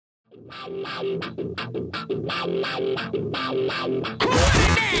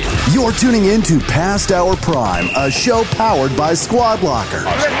You're tuning in to Past Our Prime, a show powered by Squad Locker.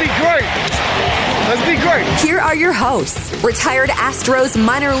 Let's be great. Let's be great. Here are your hosts, retired Astros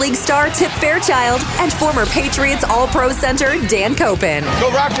minor league star Tip Fairchild and former Patriots All-Pro center Dan Koppen.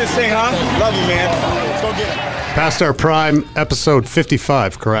 Go rock this thing, huh? Love you, man. Let's go get it. Past Our Prime, episode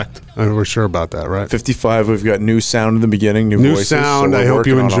 55, correct? We're sure about that, right? 55. We've got new sound in the beginning, new voices. Sound. So I hope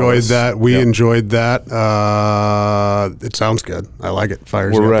you enjoyed that. We Yep. enjoyed that. It sounds good. I like it.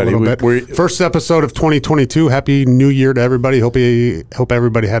 Fires We're you up ready. a little bit. First episode of 2022. Happy New Year to everybody. Hope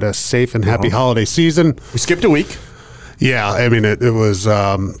everybody had a safe and happy holiday season. We skipped a week. Yeah, I mean it was.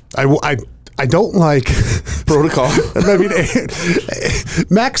 I don't like Protocol. I mean,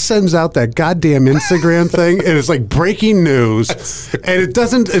 Max sends out that goddamn Instagram thing, and it's like breaking news, and it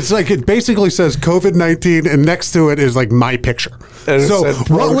doesn't. It's like it basically says COVID-19, and next to it is like my picture. And so,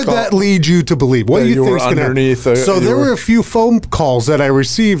 what would that lead you to believe? What do you think is going to happen? So there were a few phone calls that I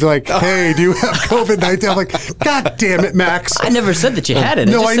received, like, "Hey, do you have COVID-19?" I'm like, "God damn it, Max!" I never said that you had it.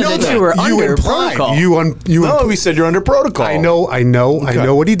 No, I know that you were under protocol. No, we said you're under protocol. I know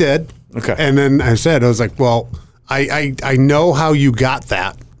what he did. Okay. And then I was like, well, I know how you got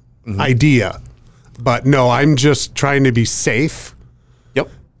that idea, but no, I'm just trying to be safe. Yep.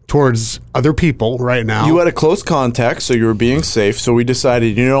 Towards other people right now. You had a close contact, so you were being safe. So we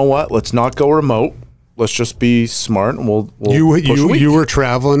decided, you know what? Let's not go remote. Let's just be smart, and we'll you were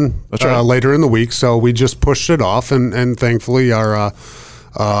traveling later in the week, so we just pushed it off, and thankfully our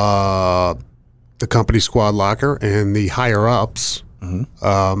the company Squad Locker and the higher ups.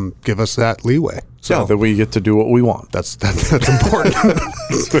 Give us that leeway. So that we get to do what we want. That's important.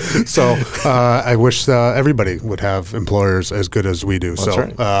 So I wish everybody would have employers as good as we do. That's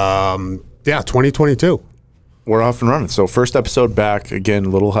right. 2022. We're off and running. So first episode back again, a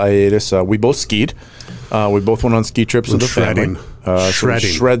little hiatus. We both skied. We both went on ski trips with the family.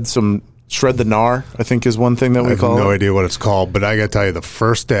 Shredding. So shred the gnar, I think is one thing that we call it. I have no idea what it's called, but I got to tell you, the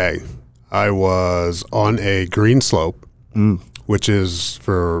first day I was on a green slope. Which is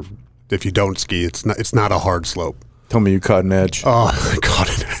for if you don't ski, it's not a hard slope. Tell me you caught an edge. Oh, I caught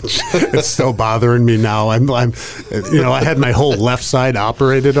an edge. It's still bothering me now. I had my whole left side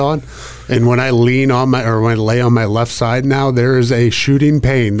operated on, and when I when I lay on my left side now, there is a shooting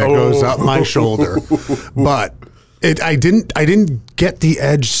pain that goes up my shoulder. But I didn't get the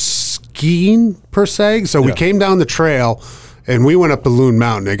edge skiing per se. So we came down the trail, and we went up Balloon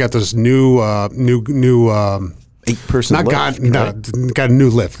Mountain. They got this new 8-person lift. Got a new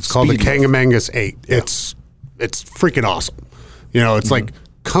lift. It's called the Kangamangas 8. Yeah. It's freaking awesome. It's like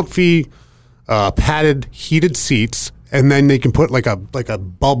comfy, padded, heated seats, and then they can put like a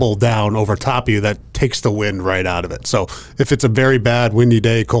bubble down over top of you that takes the wind right out of it. So if it's a very bad windy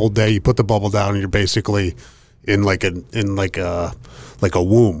day, cold day, you put the bubble down, and you're basically in like a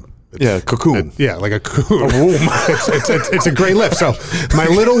womb. Cocoon. Like a cocoon. A womb. It's a great lift. So my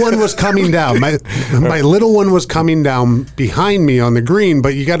little one was coming down. My little one was coming down behind me on the green,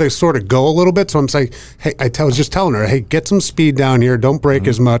 but you got to sort of go a little bit. So I'm saying, hey, I was just telling her, hey, get some speed down here. Don't brake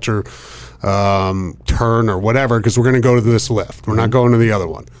as much or turn or whatever, because we're going to go to this lift. We're not going to the other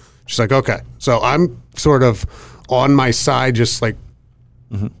one. She's like, okay. So I'm sort of on my side, just like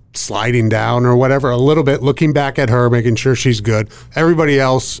sliding down or whatever a little bit, looking back at her, making sure she's good. Everybody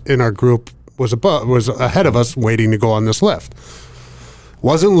else in our group was ahead of us, waiting to go on this lift.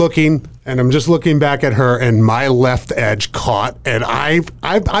 Wasn't looking, and I'm just looking back at her, and my left edge caught, and I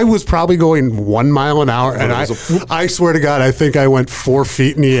was probably going 1 mile an hour, and I swear to God, I think I went 4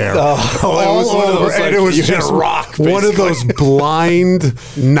 feet in the air. It was just rock. Basically. One of those blind,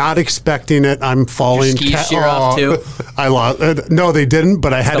 not expecting it. I'm falling. Your skis shear off too. I lost. No, they didn't.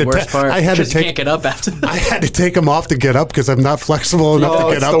 But I had to. I had to take. Can't get up after that. I had to take them off to get up because I'm not flexible enough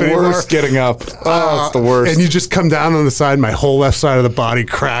to get up anymore. It's the worst getting up. It's the worst. And you just come down on the side. My whole left side of the body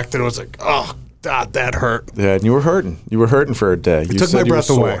cracked, and it was like, oh God, that hurt. Yeah, and you were hurting. You were hurting for a day. It took my breath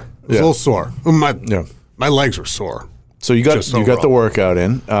away. It was a little sore. My legs were sore. So you got the workout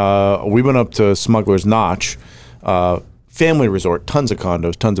in. We went up to Smuggler's Notch, family resort, tons of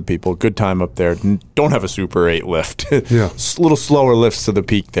condos, tons of people. Good time up there. Don't have a Super 8 lift. Yeah, a little slower lifts to the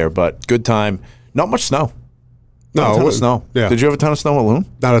peak there, but good time. Not much snow. Not a ton of snow. Yeah. Did you have a ton of snow at Loon?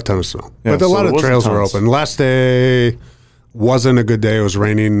 Not a ton of snow, yeah, but a lot of trails were open. Last day wasn't a good day. It was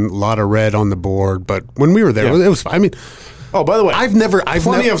raining. A lot of red on the board, but when we were there, it was. I mean. Oh, by the way, I've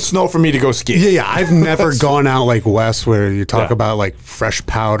plenty of snow for me to go ski. Yeah, I've never gone out like Wes where you talk about like fresh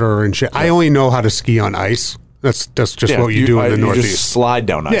powder and shit. Yeah. I only know how to ski on ice. That's just what you do in the Northeast. You just slide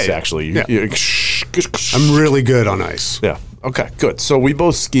down ice, actually. I'm really good on ice. Yeah. Okay, good. So we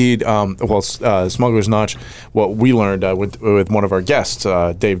both skied. Smuggler's Notch. What we learned with one of our guests,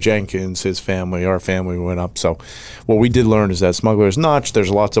 Dave Jenkins, his family, our family went up. So what we did learn is that Smuggler's Notch.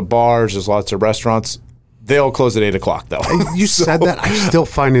 There's lots of bars. There's lots of restaurants. They all close at 8:00 though. You said that. I'm still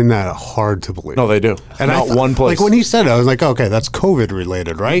finding that hard to believe. No, they do. And not one place. Like when he said it, I was like, okay, that's COVID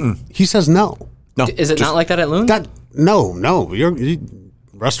related, right? He says no. No, Is it not like that at Loon? No.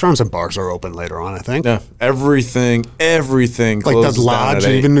 Restaurants and bars are open later on, I think. Yeah, everything Like closes the lodge,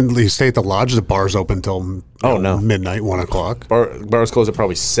 down at 8. even if you stay at the lodge, the bar's open till midnight, 1:00. Bars close at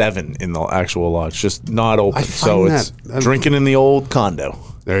probably 7 in the actual lodge, just not open. I So find it's that- drinking in the old condo.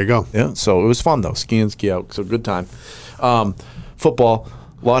 There you go. Yeah, so it was fun though, ski out. So good time. Football,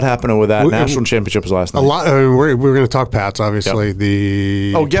 a lot happening with that. National championship was last night. A lot. We're going to talk Pats, obviously. Yep.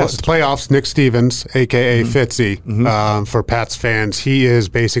 The playoffs. Nick Stevens, aka Fitzy, for Pats fans, he is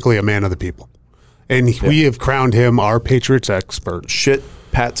basically a man of the people, and we have crowned him our Patriots expert. Shit,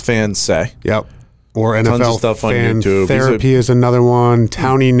 Pats fans say. Yep. Or Tons of NFL stuff on fan YouTube. therapy is another one.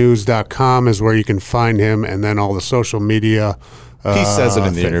 TownieNews.com is where you can find him, and then all the social media. He says it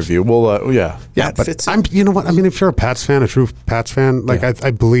in the interview. Well, yeah, Yeah, but you know what? I mean, if you're a Pats fan, a true Pats fan, like I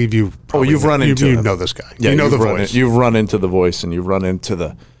believe you. You've run into you him. know this guy. Yeah, you know the you've run voice. You've run into the voice, and you've run into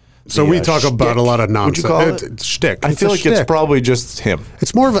the. So we talk about shtick. a lot of nonsense. Would you call it? It's shtick. I It's feel a like it's shtick. probably just him.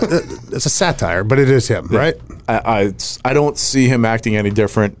 It's more of it's a satire, but it is him, right? I don't see him acting any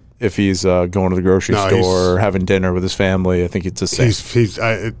different if he's going to the grocery store or having dinner with his family. I think it's the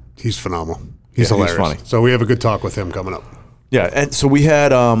same. He's phenomenal. He's Yeah, he's hilarious. funny. So we have a good talk with him coming up. Yeah, and so we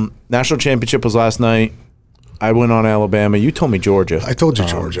had national championship was last night. I went on Alabama. You told me Georgia. I told you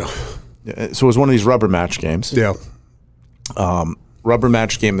Georgia. So it was one of these rubber match games. Yeah. Rubber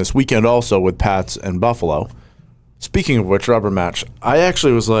match game this weekend also with Pats and Buffalo. Speaking of which, rubber match, I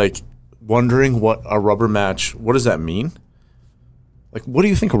actually was like wondering what a rubber match, what does that mean? Like, what do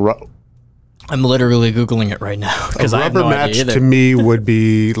you think I'm literally Googling it right now because A I have rubber no match idea either. to me would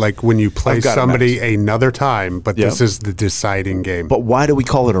be like when you play I've got a somebody another time, but Yeah. this is the deciding game. But why do we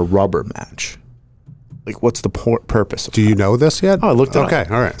call it a rubber match? Like, what's the purpose of Do you know this yet? Oh, I looked it up.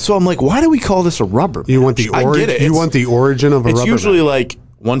 Okay, all right. So I'm like, why do we call this a rubber match? You want the I get it. You want the origin of a It's rubber usually match. like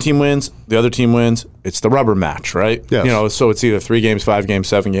one team wins, the other team wins. It's the rubber match, right? Yes. You know, so it's either 3 games, 5 games,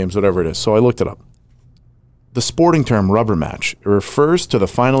 7 games, whatever it is. So I looked it up. The sporting term rubber match refers to the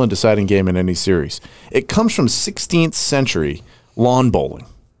final and deciding game in any series. It comes from 16th century lawn bowling.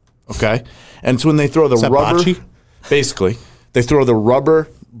 Okay? And it's when they throw the that rubber. bocce? Basically, they throw the rubber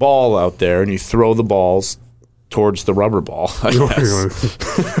ball out there and you throw the balls towards the rubber ball. I guess.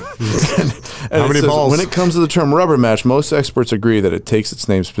 And How it many says, balls? When it comes to the term rubber match, most experts agree that it takes its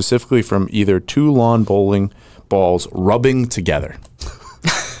name specifically from either 2 lawn bowling balls rubbing together.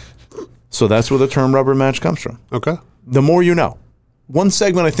 So that's where the term rubber match comes from. Okay. The more you know. One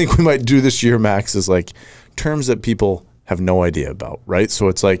segment I think we might do this year, Max, is like terms that people have no idea about, right? So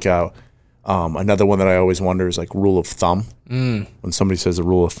it's like another one that I always wonder is like rule of thumb. When somebody says a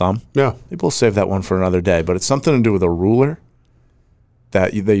rule of thumb. Yeah. Maybe we'll save that one for another day, but it's something to do with a ruler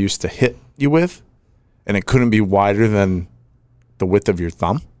that they used to hit you with, and it couldn't be wider than the width of your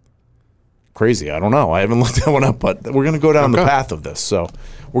thumb. Crazy. I don't know. I haven't looked that one up, but we're going to go down the path of this. So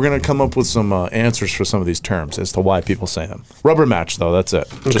we're going to come up with some answers for some of these terms as to why people say them. Rubber match, though. That's it.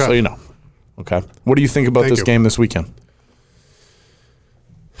 Just so you know. Okay. What do you think about this game this weekend?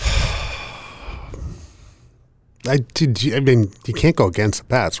 I mean, you can't go against the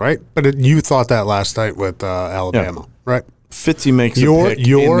Pats, right? But you thought that last night with Alabama, right? Fitzy makes a pick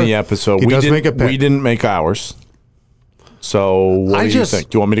in the episode. He does make a pick. We didn't make ours. So what do you think?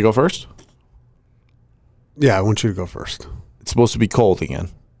 Do you want me to go first? Yeah, I want you to go first. It's supposed to be cold again.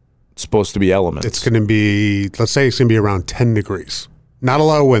 It's supposed to be elements. It's going to be, let's say it's going to be around 10 degrees. Not a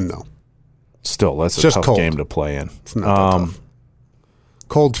lot of wind, though. Still, that's a just tough cold. game to play in. It's not that tough.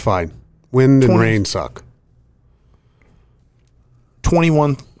 Cold's fine. Wind and rain suck.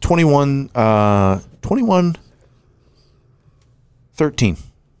 13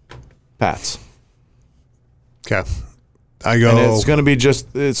 Pats. Okay. I go. And it's going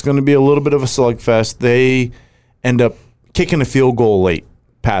to be a little bit of a slugfest. They end up kicking a field goal late.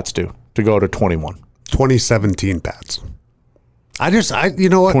 Pats do, to go to 21. 2017 Pats. You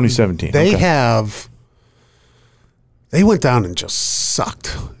know what? 2017. They okay. They went down and just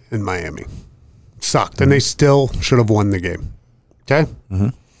sucked in Miami. Sucked. And they still should have won the game. Okay? Mm-hmm.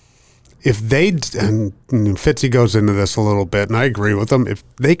 If they, and Fitzy goes into this a little bit, and I agree with him, if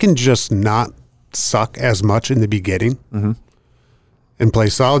they can just not suck as much in the beginning and play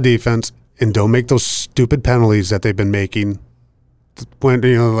solid defense and don't make those stupid penalties that they've been making when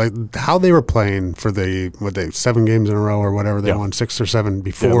like how they were playing for the 7 games in a row or whatever they won 6 or 7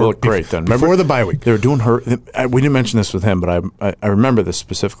 before. Yeah, they looked great then. Before the bye week. They were doing we didn't mention this with him, but I remember this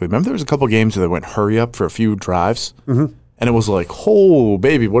specifically. Remember there was a couple games where they went hurry up for a few drives, and it was like, oh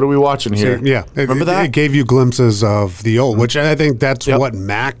baby, what are we watching here? So, yeah, remember that? It gave you glimpses of the old, which I think that's what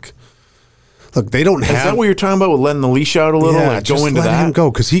Mac. Look, they don't have. Is that what you're talking about with letting the leash out a little? Yeah, like just go into let that. him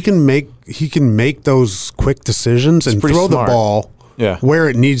go because he can make those quick decisions and pretty throw smart. the ball where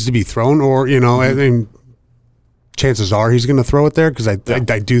it needs to be thrown. Or I mean, chances are he's going to throw it there because I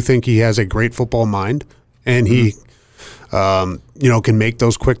do think he has a great football mind and he, can make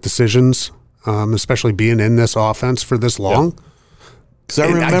those quick decisions, especially being in this offense for this long. Because I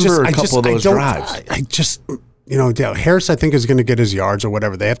remember a couple of those drives. I just. Harris, I think, is going to get his yards or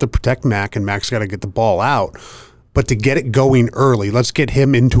whatever. They have to protect Mac, and Mac's got to get the ball out. But to get it going early, let's get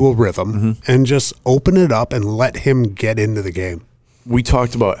him into a rhythm and just open it up and let him get into the game. We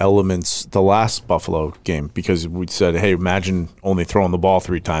talked about elements the last Buffalo game because we said, hey, imagine only throwing the ball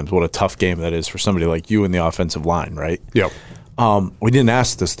 3 times. What a tough game that is for somebody like you in the offensive line, right? Yep. We didn't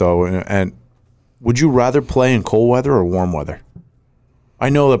ask this, though. And would you rather play in cold weather or warm weather? I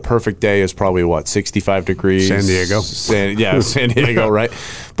know the perfect day is probably, 65 degrees? San Diego. San Diego, right?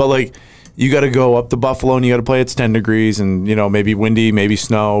 But, like, you got to go up to Buffalo and you got to play it's 10 degrees and, maybe windy, maybe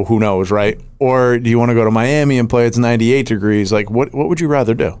snow, who knows, right? Or do you want to go to Miami and play it's 98 degrees? Like, what would you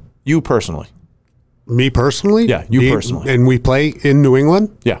rather do? You personally. Me personally? Yeah, you personally. And we play in New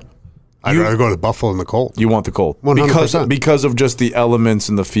England? Yeah. I'd rather go to Buffalo in the cold. You want the cold. 100%. Because of just the elements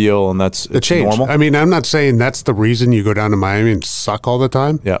and the feel, and that's the change. Normal. I mean, I'm not saying that's the reason you go down to Miami and suck all the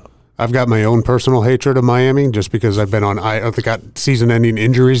time. Yeah. I've got my own personal hatred of Miami just because I've been I've got season-ending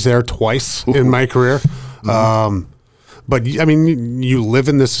injuries there twice in my career. But, I mean, you live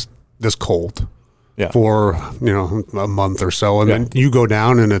in this cold for, a month or so, and then you go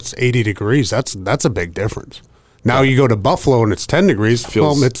down and it's 80 degrees. That's a big difference. Now you go to Buffalo and it's 10 degrees. It's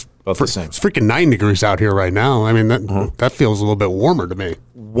about the same. It's freaking 9 degrees out here right now. I mean, that feels a little bit warmer to me.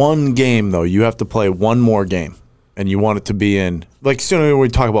 One game, though, you have to play one more game, and you want it to be in, like, when we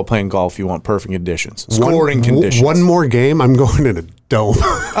talk about playing golf, you want perfect conditions, scoring conditions. One more game, I'm going in a dome.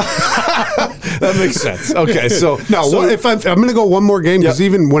 That makes sense. Okay, if I'm going to go one more game, because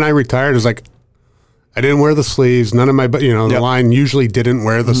even when I retired, it was like, I didn't wear the sleeves. None of my, the line usually didn't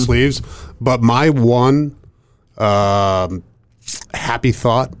wear the sleeves. But my one happy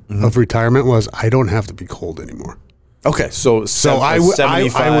thought of retirement was I don't have to be cold anymore. Okay, so I would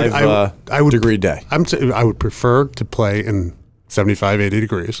 75 degree day. I would prefer to play in 75, 80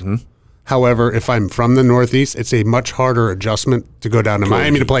 degrees. However, if I'm from the Northeast, it's a much harder adjustment to go down to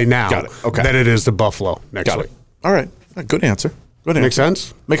Miami to play now than it is to Buffalo next week. All right, good answer. Make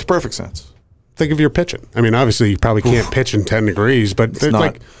sense? Makes perfect sense. Think of your pitching. I mean, obviously, you probably can't pitch in 10 degrees, but it's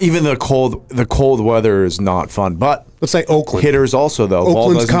not, even the cold weather is not fun. But let's say Oakland. Hitters also, though.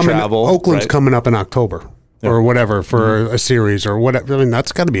 Oakland's coming up in October or whatever for a series or whatever. I mean,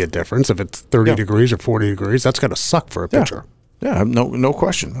 that's got to be a difference. If it's 30 degrees or 40 degrees, that's got to suck for a pitcher. Yeah, no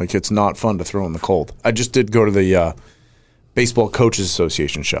question. Like, it's not fun to throw in the cold. I just did go to the Baseball Coaches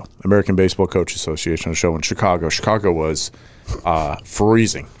Association show, American Baseball Coaches Association show in Chicago. Chicago was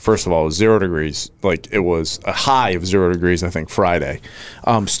freezing. First of all, it was 0 degrees. Like, it was a high of 0 degrees, I think, Friday.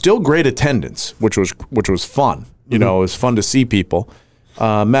 Still great attendance, which was fun. It was fun to see people.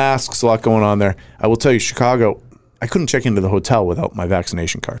 Masks, a lot going on there. I will tell you, Chicago, I couldn't check into the hotel without my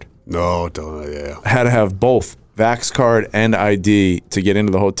vaccination card. No, I had to have both Vax card and ID to get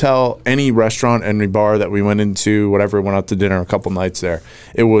into the hotel, any restaurant, any bar that we went into, whatever, went out to dinner a couple nights there.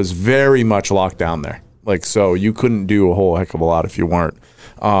 It was very much locked down there. Like, so you couldn't do a whole heck of a lot if you weren't.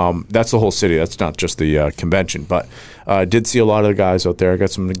 That's the whole city. That's not just the convention. But I did see a lot of the guys out there. I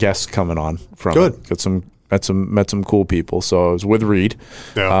got some guests coming on from it. Met some cool people. So I was with Reed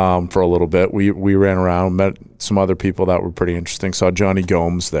for a little bit. We ran around, met some other people that were pretty interesting. Saw Johnny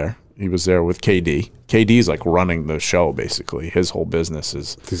Gomes there. He was there with KD. KD's like running the show, basically. His whole business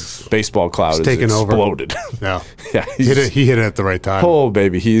is baseball cloud is exploded. Yeah. He hit it at the right time. Oh,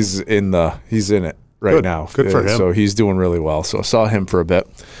 baby. He's in it right now. Good for him. So he's doing really well. So I saw him for a bit.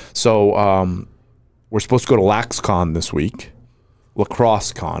 So we're supposed to go to LaxCon this week.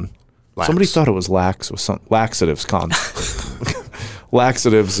 Lacrosse Con. Somebody thought it was Lax. It was some Laxatives Con.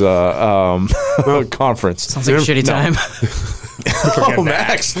 Laxatives conference. Sounds like a shitty time. Oh,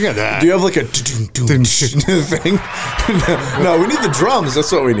 Max. Look at that. Do you have like a thing? No, we need the drums.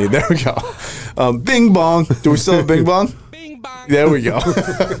 That's what we need. There we go. Bing bong. Do we still have bing bong? Bing bong. There we go.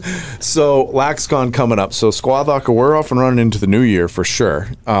 So, LaxCon coming up. So, Squad Locker, we're off and running into the new year for sure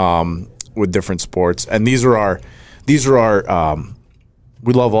with different sports. And these are our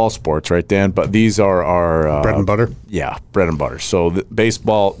we love all sports, right, Dan? But these are our Bread and butter. Yeah, bread and butter. So the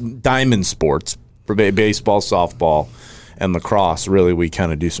baseball, diamond sports, baseball, softball, and lacrosse. Really, we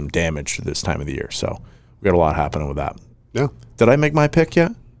kind of do some damage to this time of the year. So we got a lot happening with that. Yeah. Did I make my pick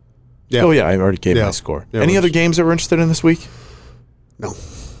yet? Yeah. Oh yeah, I already gave my score. Yeah, Any other games that we're interested in this week? No.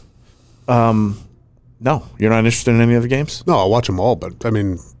 No, you're not interested in any other games. No, I'll watch them all, but I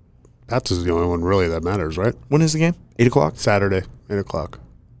mean, Pats is the only one really that matters, right? When is the game? 8 o'clock. Saturday, 8 o'clock.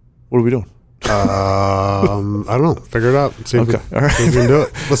 What are we doing? I don't know. Figure it out. See if Okay. we, All right. see if we can do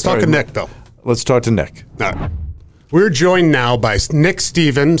it. Let's talk All to right. Nick, though. Let's talk to Nick. All right. We're joined now by Nick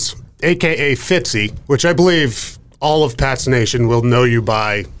Stevens, a.k.a. Fitzy, which I believe all of Pats Nation will know you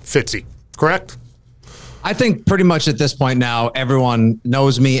by Fitzy, correct? I think pretty much at this point now, everyone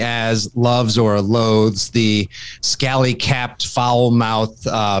knows me as, loves or loathes the scally-capped,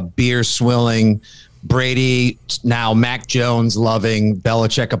 foul-mouthed, beer-swilling, Brady, now Mac Jones loving,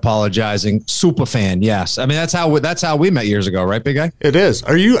 Belichick apologizing, super fan. Yes, I mean that's how we met years ago, right, big guy? It is.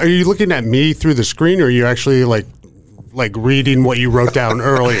 Are you looking at me through the screen, or are you actually like reading what you wrote down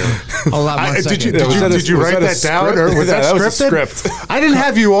earlier? Hold on one second. Did you write that down, or was that was a scripted? script. I didn't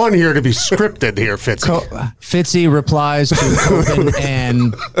have you on here to be scripted here, Fitzy. Fitzy replies to Copen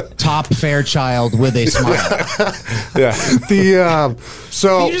and Top Fairchild with a smile. Yeah.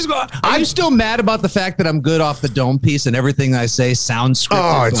 So You just go, are you still mad about the fact that I'm good off the dome piece and everything I say sounds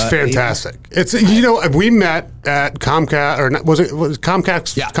scripted? Oh, it's fantastic. It's we met at Comcast, or not, was it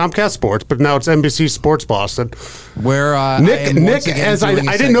Comcast? Yeah. Comcast Sports, but now it's NBC Sports Boston. Where Nick, as I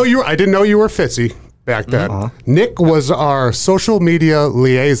didn't know you were Fitzy back then. Nick was our social media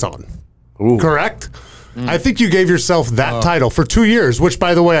liaison. Ooh. Correct? I think you gave yourself that title for 2 years, which,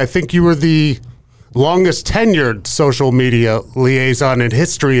 by the way, I think you were the longest tenured social media liaison in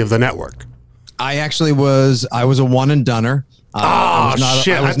history of the network. I actually was. I was a one and doneer. Oh,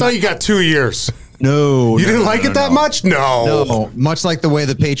 shit. I thought you got 2 years. No. You didn't like it that much? No. No, much like the way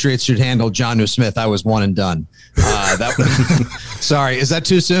the Patriots should handle Jonnu Smith, I was one and done. Sorry, is that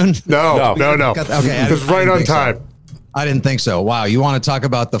too soon? No. Okay, It was right on time. I didn't think so. Wow, you want to talk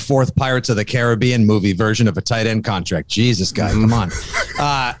about the fourth Pirates of the Caribbean movie version of a tight end contract? Jesus, guy, come on.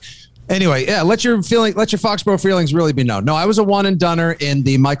 Anyway, yeah, let your Foxborough feelings really be known. No, I was a one and doneer in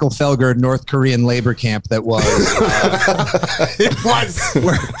the Michael Felger North Korean labor camp that was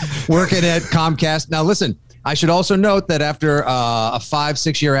working at Comcast. Now, listen, I should also note that after a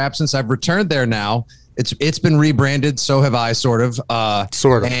 5-6 year absence, I've returned there now. It's been rebranded. So have I, sort of.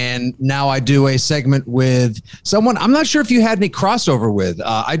 And now I do a segment with someone I'm not sure if you had any crossover with.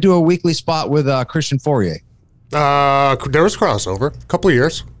 I do a weekly spot with Christian Fourier. There was crossover. A couple of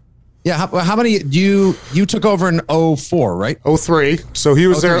years. Yeah, how many you took over in 04, right? 03. So he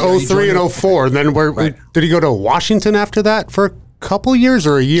was there 03 and 04. And then did he go to Washington after that for a couple years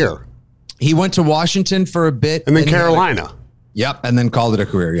or a year? He went to Washington for a bit. And then Carolina. Yep, and then called it a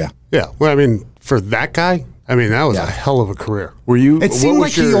career, yeah. Yeah. Well, I mean, for that guy, I mean, that was a hell of a career. It seemed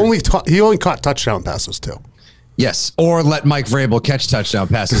like he only caught touchdown passes too. Yes, or let Mike Vrabel catch touchdown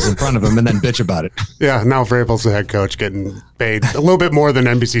passes in front of him and then bitch about it. Yeah, now Vrabel's the head coach getting paid a little bit more than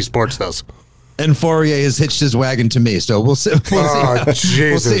NBC Sports does. And Fourier has hitched his wagon to me, so we'll see.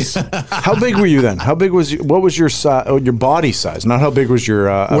 Jesus. We'll see. How big were you then? How big was you? What was your size? Oh, your body size, not how big was your.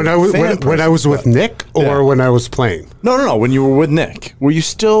 When I was with Nick, or when I was playing. No. When you were with Nick, were you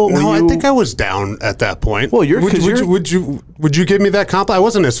still? No, I think I was down at that point. Well, would you give me that compliment? I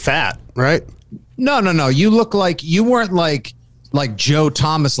wasn't as fat, right? No. You look like you weren't like Joe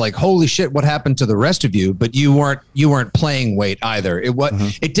Thomas, like holy shit, what happened to the rest of you? But you weren't playing weight either.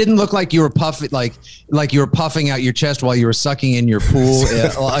 It didn't look like you were puffing like you were puffing out your chest while you were sucking in your pool,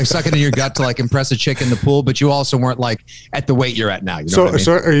 sucking in your gut to like impress a chick in the pool. But you also weren't like at the weight you're at now. You know what I mean?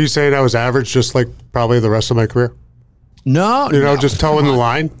 So are you saying I was average, just like probably the rest of my career? No, just towing the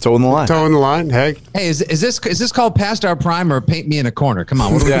line. Towing the line. Towing the line. Hey, is this called past our prime or paint me in a corner? Come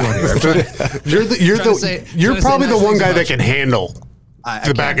on, what are we doing here? You're probably the one guy that can handle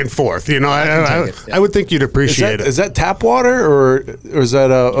the back and forth. You know, I would think you'd appreciate it. Is that tap water or is that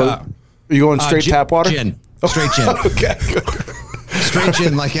are you going straight tap water? Gin. Straight gin. Okay. Straight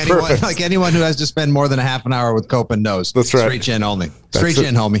gin, like anyone who has to spend more than a half an hour with Copen knows. That's right. Straight gin only. Straight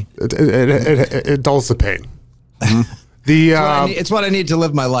gin, homie. It dulls the pain. Mm-hmm. It's what I need to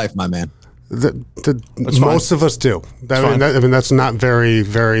live my life, my man. Most of us do. I mean, that's not very,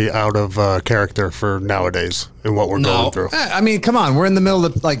 very out of character for nowadays and what we're going through. I mean, come on. We're in the middle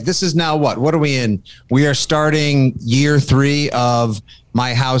of this is now what? What are we in? We are starting year 3 of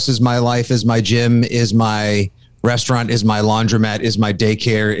my house is my life is my gym is my restaurant, is my laundromat, is my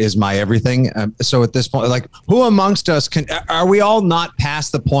daycare, is my everything. So at this point, like, who amongst us are we all not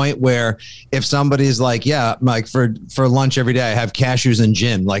past the point where if somebody's like, yeah, like for lunch every day I have cashews and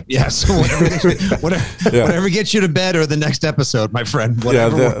gin, like, yes, whatever gets you to bed or the next episode, my friend.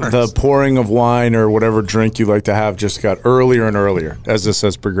 Whatever the pouring of wine or whatever drink you like to have just got earlier and earlier as this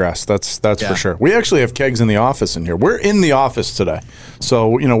has progressed. That's for sure. We actually have kegs in the office in here. We're in the office today, so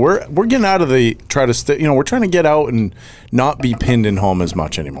we're getting out of the we're trying to get out and not be pinned in home as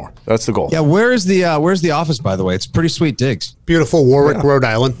much anymore. That's the goal. Yeah, where's the office, by the way? It's pretty sweet digs. Beautiful Warwick, Rhode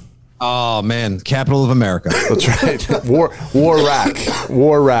Island. Oh man, capital of America. That's right. Warrack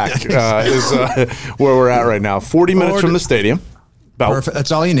is where we're at right now. 40 minutes from the stadium. Perfect.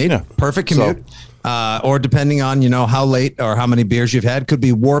 That's all you need. Yeah. Perfect commute. Or depending on how late or how many beers you've had, could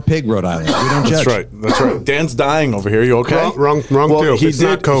be War Pig, Rhode Island. We don't judge. That's right. Dan's dying over here. You okay? Wrong too. It's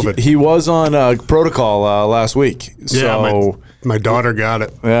not COVID. He was on protocol last week. So my daughter got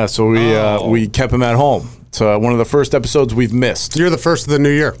it. Yeah. So we kept him at home. So one of the first episodes we've missed. You're the first of the new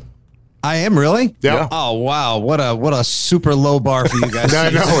year. I am, really? Yeah. Oh wow, what a super low bar for you guys. I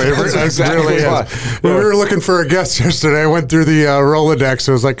know it exactly really is. When we were looking for a guest yesterday, I went through the Rolodex.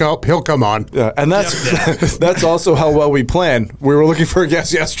 I was like, oh, he'll come on. Yeah, and that's also how well we plan. We were looking for a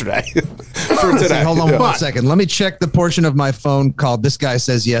guest yesterday for today. Hold on 1 second. Let me check the portion of my phone called "This Guy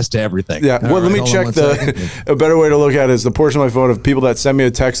Says Yes to Everything." Yeah. Well, let me check a better way to look at it is the portion of my phone of people that send me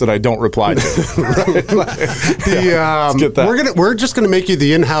a text that I don't reply to. We're just gonna make you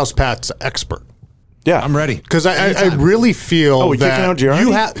the in-house Pats expert. Yeah, I'm ready. Because I really feel we that kicking out Girardi?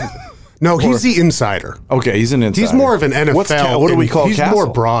 you have. No, he's the insider. Okay, he's an insider. He's more of an NFL. What do we call He's Castle? more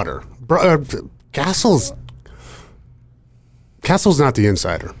broader. Castle's not the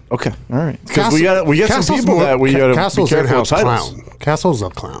insider. Okay, all right. Because we got some people that we got to be careful with titles. Clown. Castle's a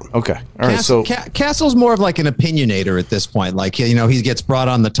clown. Okay, all right. So Castle's more of like an opinionator at this point. Like, he gets brought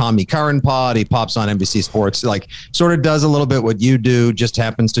on the Tommy Curran pod. He pops on NBC Sports. Like, sort of does a little bit what you do. Just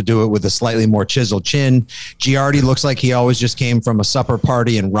happens to do it with a slightly more chiseled chin. Giardi looks like he always just came from a supper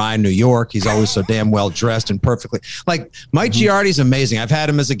party in Rye, New York. He's always so damn well dressed and perfectly. Like, Mike Giardi's amazing. I've had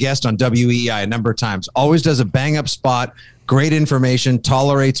him as a guest on WEEI a number of times. Always does a bang up spot. Great information,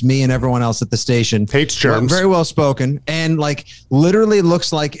 tolerates me and everyone else at the station. Hates germs. Very well spoken. And like literally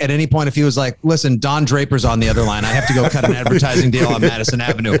looks like at any point, if he was like, listen, Don Draper's on the other line, I have to go cut an advertising deal on Madison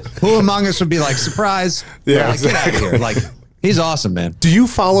Avenue. Who among us would be like, surprise? Yeah, like, get out of here. Like, he's awesome, man. Do you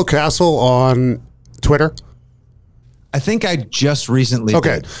follow Castle on Twitter? I think I just recently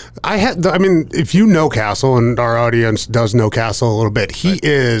did. If you know Castle, and our audience does know Castle a little bit,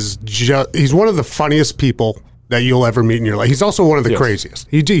 he's one of the funniest people that you'll ever meet in your life. He's also one of the craziest.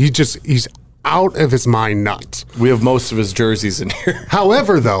 He's out of his mind nuts. We have most of his jerseys in here.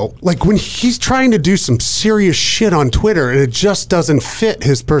 However, though, like when he's trying to do some serious shit on Twitter and it just doesn't fit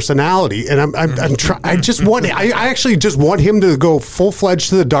his personality, and I actually just want him to go full-fledged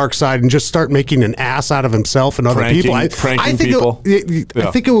to the dark side and just start making an ass out of himself and other people. I think people.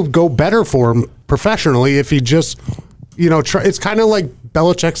 I think it would go better for him professionally if he just, it's kind of like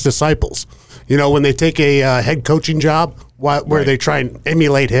Belichick's disciples. When they take a head coaching job where they try and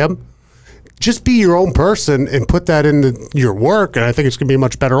emulate him, just be your own person and put that into your work, and I think it's going to be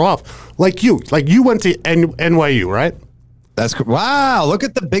much better off. Like you went to NYU, right? That's cool. Wow, look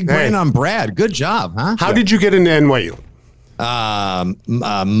at the big brain on Brad. Good job, huh? How did you get into NYU?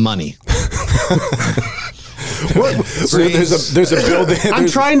 Money. So there's a building. I'm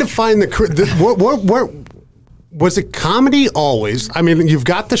trying to find what was it comedy always? I mean, you've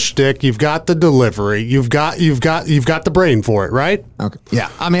got the shtick, you've got the delivery, you've got the brain for it, right? Okay.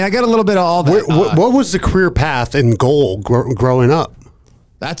 Yeah. I mean, I got a little bit of all that. What was the career path and goal growing up?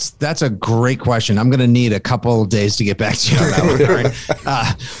 That's a great question. I'm going to need a couple of days to get back to you on that one. All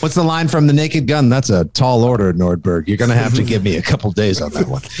right. What's the line from The Naked Gun? That's a tall order, Nordberg. You're going to have to give me a couple of days on that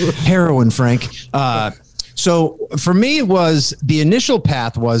one. Heroin, Frank. So for me, the initial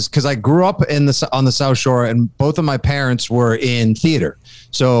path was because I grew up on the South Shore, and both of my parents were in theater.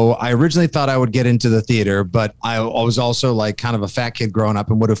 So I originally thought I would get into the theater, but I was also like kind of a fat kid growing up.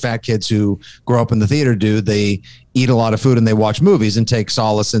 And what do fat kids who grow up in the theater do? They eat a lot of food and they watch movies and take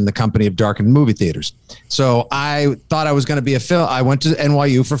solace in the company of darkened movie theaters. So I thought I was going to be I went to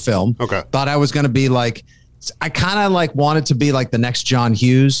NYU for film. Okay. Thought I was going to be I kind of wanted to be like the next John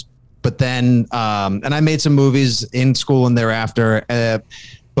Hughes. But then, and I made some movies in school and thereafter,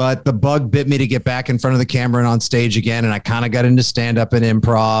 but the bug bit me to get back in front of the camera and on stage again. And I kind of got into stand up and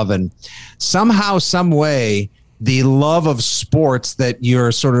improv, and somehow, some way, the love of sports that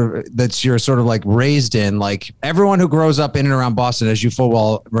you're sort of like raised in. Like everyone who grows up in and around Boston, as you full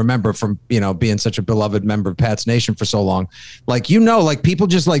well remember from, being such a beloved member of Pat's Nation for so long, like, like people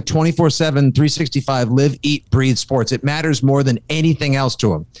just like 24/7, 365 live, eat, breathe sports. It matters more than anything else to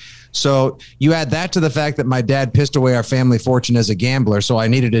them. So you add that to the fact that my dad pissed away our family fortune as a gambler, so I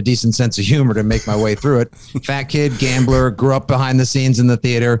needed a decent sense of humor to make my way through it. Fat kid, gambler, grew up behind the scenes in the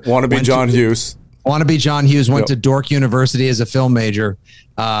theater. Wannabe John Hughes. Went to Dork University as a film major.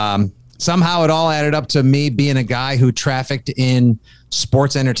 Somehow it all added up to me being a guy who trafficked in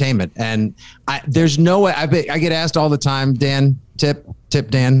sports entertainment. And there's no way I get asked all the time, Dan, tip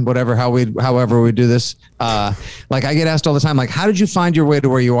Dan, however we do this. Like I get asked all the time, like, how did you find your way to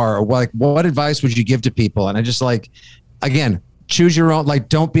where you are? Or like, what advice would you give to people? And I just again, choose your own, like,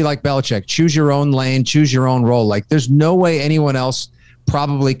 don't be like Belichick, choose your own lane, choose your own role. Like there's no way anyone else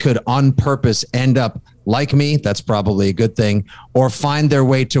probably could on purpose end up like me. That's probably a good thing, or find their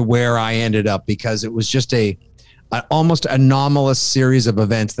way to where I ended up, because it was just an almost anomalous series of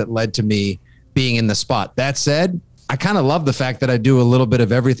events that led to me being in the spot. That said, I kind of love the fact that I do a little bit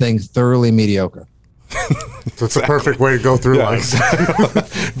of everything thoroughly mediocre. That's a perfect way to go through life.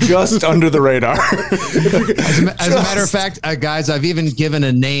 Just under the radar. As a matter of fact, guys, I've even given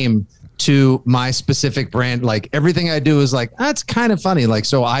a name to my specific brand. Like everything I do is like, that's kind of funny. Like,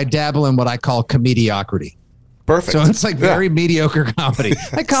 so I dabble in what I call comediocrity. Perfect. So it's like very mediocre comedy.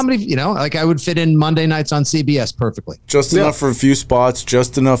 Like comedy, like I would fit in Monday nights on CBS perfectly. Just enough for a few spots,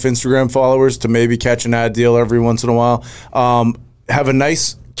 just enough Instagram followers to maybe catch an ad deal every once in a while. Have a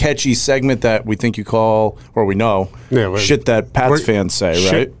nice catchy segment that we think you call, or we know, shit that Pats fans say,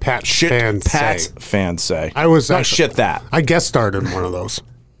 shit right? Pat's fans say. I was not shit that. I guest starred in one of those.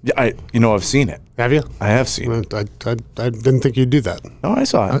 Yeah, I've seen it. Have you? I have seen it. I didn't think you'd do that. No, I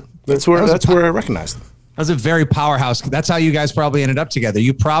saw it. That's where I recognized it. That was a very powerhouse. That's how you guys probably ended up together.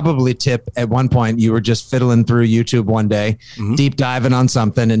 You probably, Tip, at one point, you were just fiddling through YouTube one day, deep diving on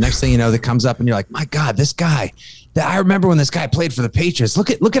something, and next thing you know, that comes up, and you're like, "My God, this guy! I remember when this guy played for the Patriots. Look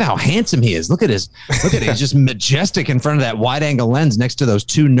at how handsome he is. Look at he's just majestic in front of that wide angle lens next to those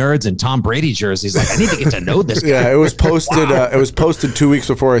two nerds in Tom Brady jerseys. Like, I need to get to know this guy." Yeah, it was posted. Wow. It was posted 2 weeks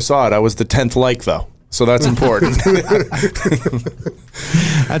before I saw it. I was the 10th like though. So that's important.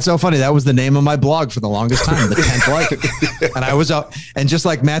 That's so funny. That was the name of my blog for the longest time, the 10th like. And I was and just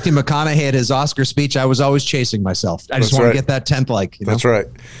like Matthew McConaughey at his Oscar speech, I was always chasing myself. I just want to get that 10th like. That's right.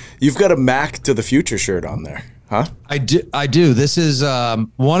 You've got a Mac to the Future shirt on there, huh? I do. This is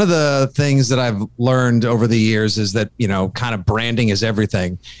one of the things that I've learned over the years is that, kind of branding is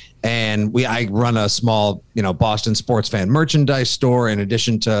everything. And I run a small, Boston sports fan merchandise store in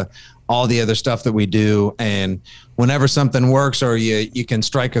addition to all the other stuff that we do. And whenever something works or you can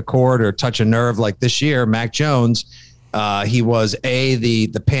strike a chord or touch a nerve, like this year, Mac Jones, he was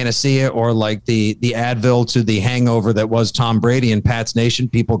the panacea, or like the Advil to the hangover that was Tom Brady and Pat's Nation.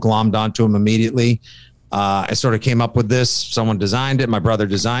 People glommed onto him immediately. I sort of came up with this. Someone designed it. My brother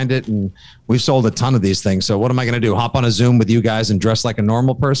designed it, and we've sold a ton of these things. So what am I going to do? Hop on a Zoom with you guys and dress like a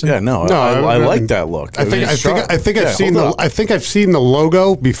normal person? Yeah, no, I like that look. I think I've seen the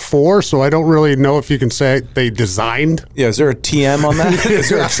logo before, so I don't really know if you can say they designed. Yeah, is there a TM on that? Is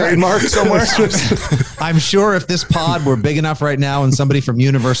there a trademark somewhere? I'm sure if this pod were big enough right now and somebody from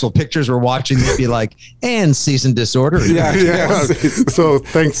Universal Pictures were watching, they'd be like, and cease and disorder. Yeah. So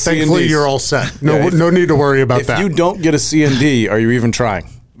thankfully you're all set. No need to worry about that. If you don't get a C&D, are you even trying?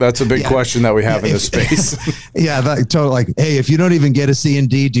 That's a big question that we have in this space. Totally. Like, hey, if you don't even get a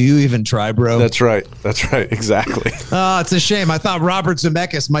C&D, do you even try, bro? That's right. Exactly. Oh, it's a shame. I thought Robert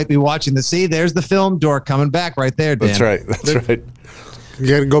Zemeckis might be watching the sea. There's the film door coming back right there, Dan. That's right. You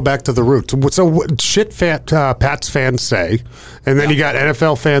got to go back to the roots. So what shit Pats fans say, and then you got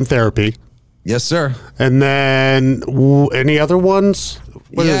NFL fan therapy. Yes, sir. And then any other ones?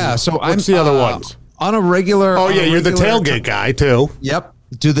 What's the other ones? On a regular. Oh, yeah, you're the tailgate guy, too. Yep.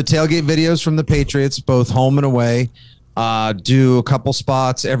 Do the tailgate videos from the Patriots, both home and away. Do a couple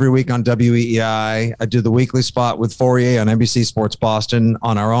spots every week on WEEI. I do the weekly spot with Fourier on NBC Sports Boston.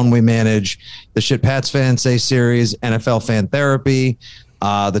 On our own, we manage the Shit Pats Fan Say series, NFL Fan Therapy,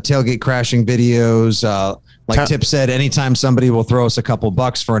 the tailgate crashing videos. Like Tip said, anytime somebody will throw us a couple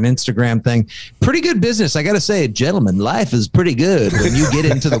bucks for an Instagram thing, pretty good business. I got to say, gentlemen, life is pretty good when you get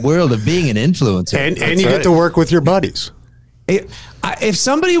into the world of being an influencer. And you get to work with your buddies. If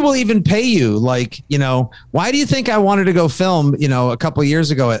somebody will even pay you, like, why do you think I wanted to go film, a couple of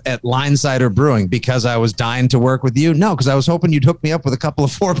years ago at Linesider Brewing? Because I was dying to work with you? No, because I was hoping you'd hook me up with a couple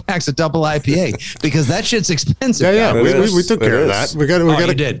of 4-packs of double IPA, because that shit's expensive. Yeah, we took care of that. We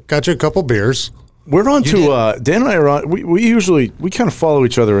got you a couple beers. We're on to Dan and I are on. We usually kind of follow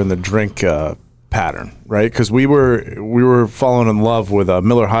each other in the drink pattern, right? Because we were falling in love with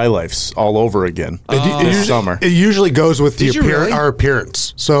Miller High Lifes all over again this summer. It usually goes with our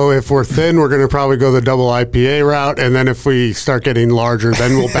appearance. So if we're thin, we're going to probably go the double IPA route, and then if we start getting larger,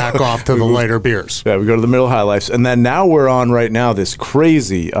 then we'll back off to the lighter beers. Yeah, we go to the Miller High Lifes, and then now we're on right now this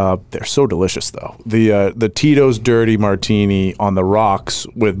crazy. They're so delicious though. The Tito's Dirty Martini on the rocks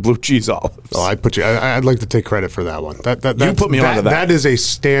with blue cheese olives. Oh, I'd like to take credit for that one. You put me onto that. That is a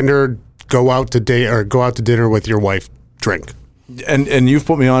standard. Go out to dinner with your wife drink. And you've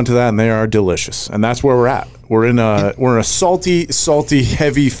put me onto that, and they are delicious. And that's where we're at. We're in a salty,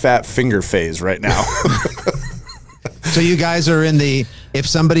 heavy, fat finger phase right now. So you guys are in the, if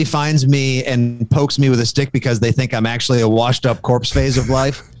somebody finds me and pokes me with a stick because they think I'm actually a washed up corpse phase of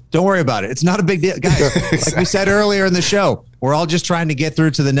life, don't worry about it. It's not a big deal. Guys, exactly. Like we said earlier in the show, we're all just trying to get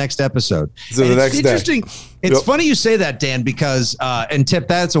through to the next episode. So the next interesting. It's funny you say that, Dan, because and Tip,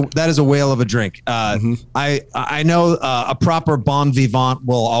 that is a whale of a drink. I know a proper bon vivant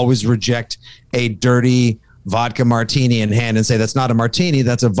will always reject a dirty vodka martini in hand and say that's not a martini,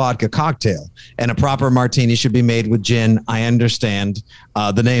 that's a vodka cocktail. And a proper martini should be made with gin. I understand.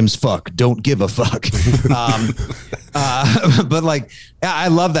 The name's fuck. Don't give a fuck. But like, yeah, I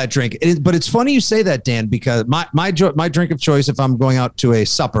love that drink. But it's funny you say that, Dan, because my drink of choice, if I'm going out to a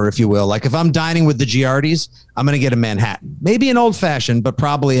supper, if you will, like if I'm dining with the Giardis, I'm going to get a Manhattan, maybe an old fashioned, but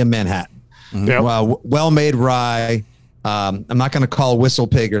probably a Manhattan. Yep. Well-made rye. I'm not going to call Whistle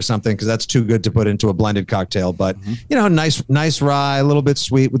Pig or something because that's too good to put into a blended cocktail. But nice rye, a little bit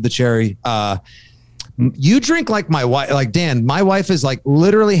sweet with the cherry. You drink like my wife, like Dan. My wife is like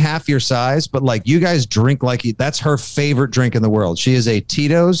literally half your size, but like you guys drink like that's her favorite drink in the world. She is a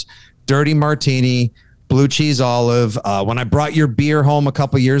Tito's Dirty Martini, blue cheese olive. When I brought your beer home a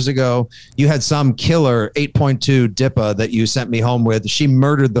couple years ago, you had some killer 8.2 Dippa that you sent me home with. She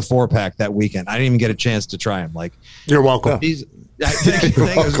murdered the 4-pack that weekend. I didn't even get a chance to try them. Like, you're welcome. Thank you.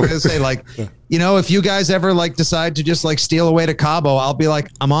 I was going to say, like, if you guys ever like decide to just like steal away to Cabo, I'll be like,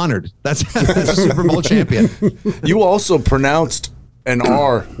 I'm honored. That's a Super Bowl champion. You also pronounced an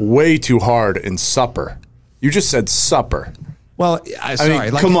R way too hard in supper. You just said supper. Well, sorry.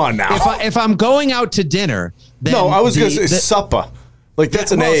 Like, come on now. If I'm going out to dinner, then no, I was going to say supper. Like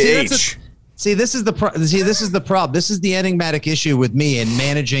that's an AH. See, this is the problem. This is the enigmatic issue with me in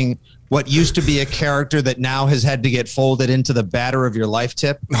managing what used to be a character that now has had to get folded into the batter of your life,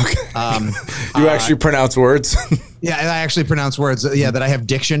 Tip. Okay. You actually pronounce words? Yeah, I actually pronounce words. Yeah, that I have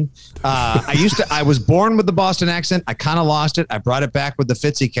diction. I was born with the Boston accent. I kind of lost it. I brought it back with the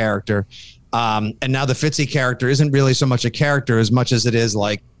Fitzy character. And now the Fitzy character isn't really so much a character as much as it is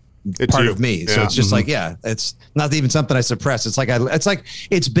like part of me. So it's just like, it's not even something I suppress. It's like,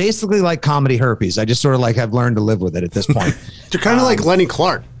 it's basically like comedy herpes. I just sort of like, I've learned to live with it at this point. You're kind of like Lenny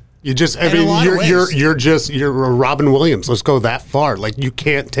Clark. You just, you're Robin Williams. Let's go that far. Like you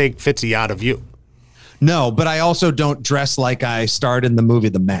can't take Fitzy out of you. No, but I also don't dress like I starred in the movie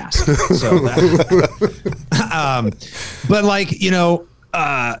The Mask. So but like,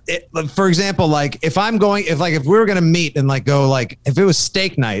 for example, like if we were going to meet and like go, like if it was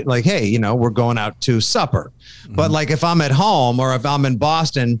steak night, like, hey, we're going out to supper. Mm-hmm. But like if I'm at home or if I'm in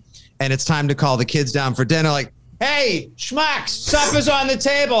Boston and it's time to call the kids down for dinner, like, hey, schmucks, supper's on the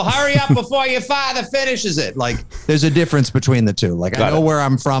table. Hurry up before your father finishes it. Like there's a difference between the two. Like I know where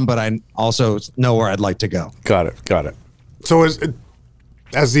I'm from, but I also know where I'd like to go. Got it. So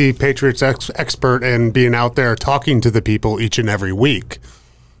as the Patriots expert and being out there talking to the people each and every week,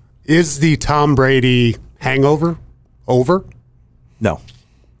 is the Tom Brady hangover over? No.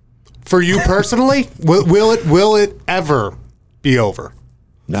 For you personally, will it ever be over?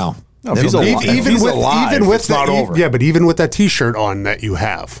 No. No, he's alive. Even with that T-shirt on that you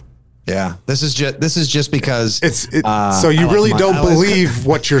have. Yeah, this is just because so you really don't believe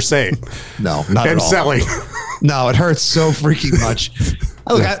what you're saying. No, not at all. Selling. No, it hurts so freaking much.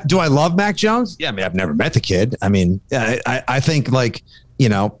 Look, do I love Mac Jones? Yeah, I mean, I've never met the kid. I mean, I think like,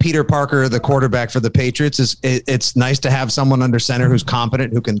 Peter Parker, the quarterback for the Patriots, it's nice to have someone under center who's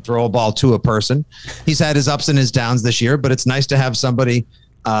competent, who can throw a ball to a person. He's had his ups and his downs this year, but it's nice to have somebody,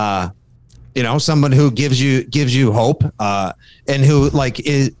 someone who gives you hope, and who like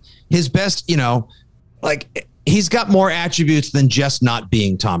is his best, like he's got more attributes than just not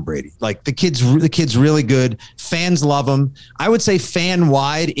being Tom Brady. Like the kid's really good. Fans love him. I would say fan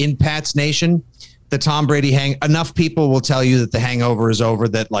wide in Pats Nation, the Tom Brady enough people will tell you that the hangover is over,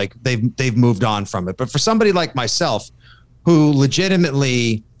 that like they've moved on from it. But for somebody like myself, who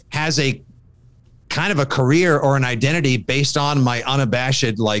legitimately has a kind of a career or an identity based on my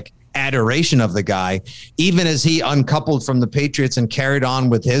unabashed like adoration of the guy, even as he uncoupled from the Patriots and carried on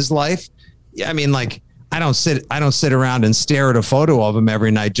with his life. I mean, like, I don't sit around and stare at a photo of him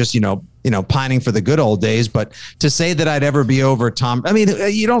every night, just, pining for the good old days. But to say that I'd ever be over Tom, I mean,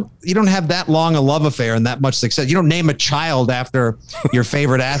 you don't have that long a love affair and that much success. You don't name a child after your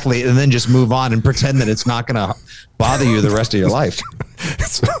favorite athlete and then just move on and pretend that it's not going to bother you the rest of your life.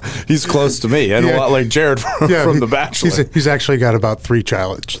 He's close to me, and a lot like Jared from The Bachelor. He's actually got about three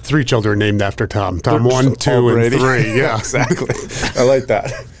children named after Tom. Tom 1, 2, and 3. Yeah, exactly. I like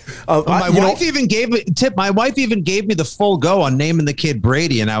that. My wife even gave me the full go on naming the kid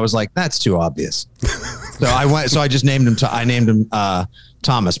Brady, and I was like, that's too obvious. So I just named him.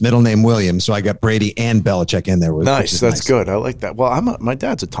 Thomas, middle name William. So I got Brady and Belichick in there. Nice. That's good. I like that. Well, my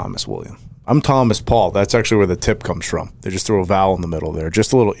dad's a Thomas William. I'm Thomas Paul. That's actually where the tip comes from. They just threw a vowel in the middle there.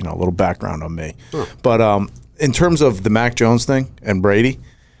 Just a little background on me. Huh. But in terms of the Mac Jones thing and Brady,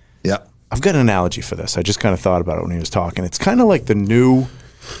 yeah, I've got an analogy for this. I just kind of thought about it when he was talking. It's kind of like the new,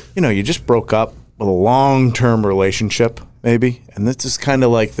 you just broke up with a long-term relationship, maybe, and this is kind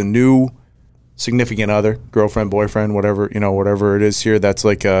of like the new significant other, girlfriend, boyfriend, whatever it is here. That's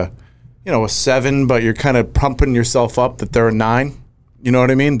like a 7, but you're kind of pumping yourself up that they're a 9. You know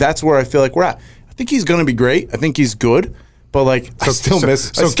what I mean? That's where I feel like we're at. I think he's going to be great. I think he's good, but I still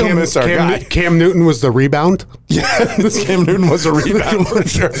miss our guy. Cam Newton was the rebound. Yeah, Cam Newton was a rebound for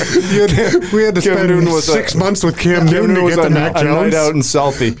sure. We had to spend 6 months with Cam Newton to get to Mac Jones. A night out in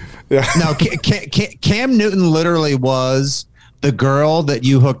Southie. Yeah. Now, Cam Newton literally was the girl that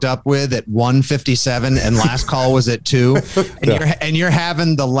you hooked up with at 1:57 and last call was at 2, and you're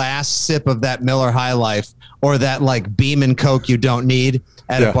having the last sip of that Miller High Life or that like Beam and Coke you don't need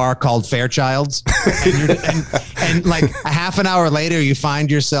at a bar called Fairchild's, and like a half an hour later you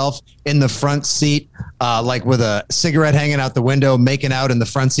find yourself in the front seat, like with a cigarette hanging out the window, making out in the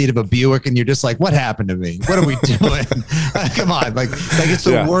front seat of a Buick, and you're just like, what happened to me? What are we doing? Come on, like it's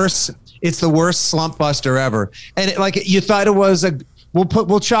the worst. It's the worst slump buster ever. And you thought it was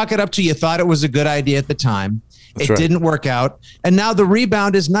we'll chalk it up to you thought it was a good idea at the time. That's right. Didn't work out. And now the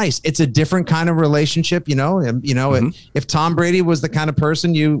rebound is nice. It's a different kind of relationship, If Tom Brady was the kind of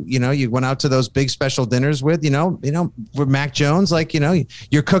person you went out to those big special dinners with, with Mac Jones,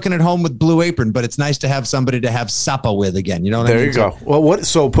 you're cooking at home with Blue Apron, but it's nice to have somebody to have supper with again. You know what I mean? There you go. Well,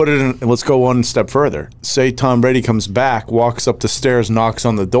 so put it in, let's go one step further. Say Tom Brady comes back, walks up the stairs, knocks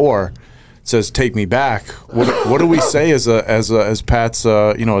on the door, says, "Take me back." What do we say as Pat's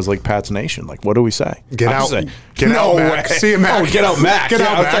as like Pat's Nation? Like, what do we say? Get out, Mac. See you, Mac. Oh, get out, Mac. Get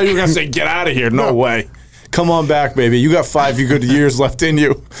out, Mac. I thought you were gonna say, "Get out of here." No way. Come on back, baby. You got 5 good years left in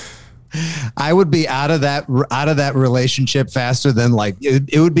you. I would be out of that relationship faster than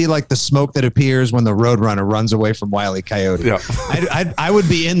it would be like the smoke that appears when the Roadrunner runs away from Wile E. Coyote. Yeah. I would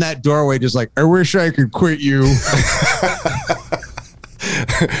be in that doorway just like, I wish I could quit you.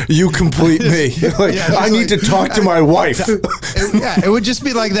 You complete me. I need to talk to my wife. It would just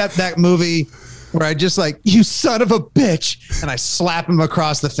be like that movie where I just you son of a bitch, and I slap him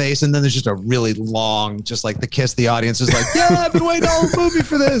across the face, and then there's just a really long, just like the kiss. The audience is like, yeah, I've been waiting all the movie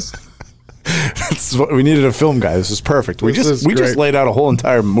for this. That's what we needed a film guy. This is perfect. We just laid out a whole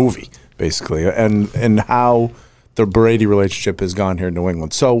entire movie basically, and how the Brady relationship has gone here in New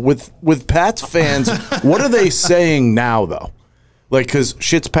England. So with Pats fans, what are they saying now though? Because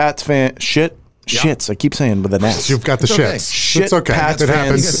shits. I keep saying with an S. You've got the shits. Shit, it's okay. Pats it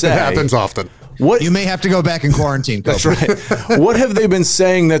happens. Say, it happens often. What you may have to go back in quarantine. That's right. What have they been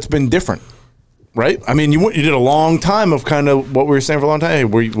saying that's been different? Right. I mean, you did a long time of kind of what we were saying for a long time. Hey,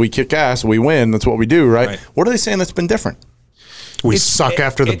 we kick ass, we win. That's what we do, right? What are they saying that's been different? We suck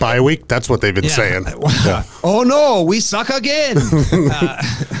after the bye week. That's what they've been saying. Yeah. Oh no, we suck again.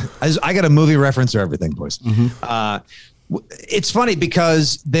 I got a movie reference for everything, boys. Mm-hmm. It's funny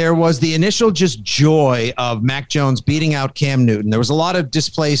because there was the initial just joy of Mac Jones beating out Cam Newton. There was a lot of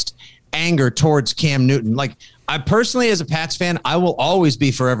displaced anger towards Cam Newton. I personally, as a Pats fan, I will always be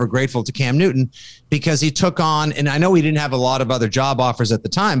forever grateful to Cam Newton because he took on, and I know he didn't have a lot of other job offers at the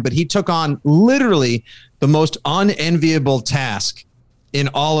time, but he took on literally the most unenviable task in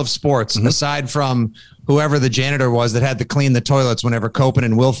all of sports, aside from whoever the janitor was that had to clean the toilets whenever Copen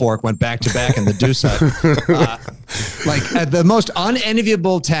and Wilfork went back to back in the Deuce Hut. The most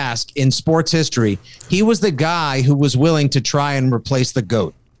unenviable task in sports history, he was the guy who was willing to try and replace the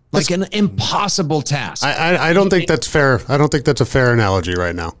GOAT. An impossible task. I don't think that's fair. I don't think that's a fair analogy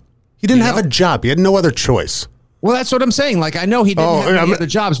right now. He didn't have a job. He had no other choice. Well, that's what I'm saying. Like, I know he didn't have any other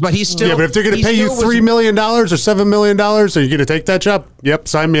jobs, but he's still. Yeah, but if they're going to pay you $3 million or $7 million, are you going to take that job? Yep,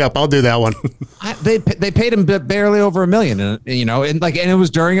 sign me up. I'll do that one. They paid him barely over $1 million, and it was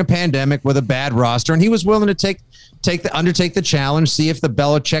during a pandemic with a bad roster, and he was willing to undertake the challenge, see if the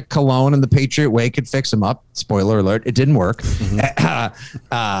Belichick cologne and the Patriot way could fix him up. Spoiler alert, it didn't work.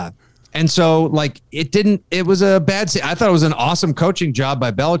 And so, it was a bad. I thought it was an awesome coaching job by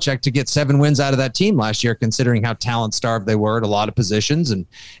Belichick to get 7 wins out of that team last year, considering how talent starved they were at a lot of positions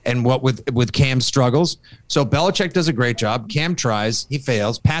and what with Cam's struggles. So Belichick does a great job. Cam tries, he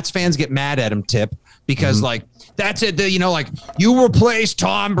fails. Pats fans get mad at him, Tip, because that's it. You replace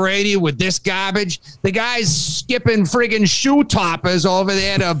Tom Brady with this garbage. The guy's skipping friggin' shoe toppers over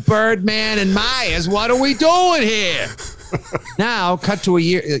there to Birdman and Myers. What are we doing here? Now, cut to a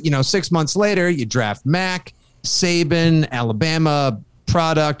year, 6 months later, you draft Mac, Saban, Alabama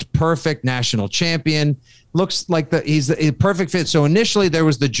product, perfect national champion. Looks like he's a perfect fit. So initially there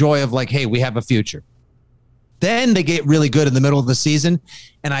was the joy of hey, we have a future. Then they get really good in the middle of the season.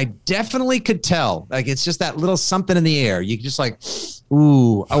 And I definitely could tell, it's just that little something in the air. You just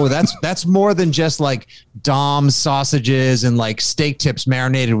that's more than just Dom's sausages and steak tips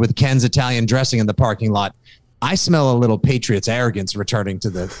marinated with Ken's Italian dressing in the parking lot. I smell a little Patriots arrogance returning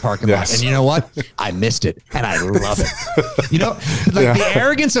to the parking lot. And you know what? I missed it, and I love it. The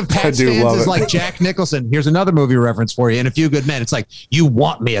arrogance of Pats fans is like Jack Nicholson. Here's another movie reference for you. In A Few Good Men, it's like, you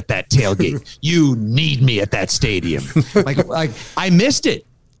want me at that tailgate. You need me at that stadium. I missed it.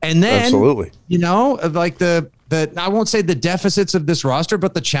 And then, absolutely, I won't say the deficits of this roster,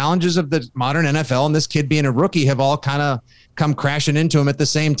 but the challenges of the modern NFL and this kid being a rookie have all kind of come crashing into him at the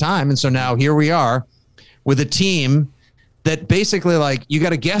same time. And so now here we are, with a team that basically you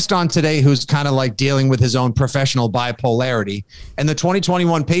got a guest on today who's kind of dealing with his own professional bipolarity. And the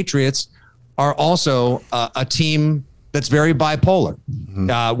 2021 Patriots are also a team that's very bipolar.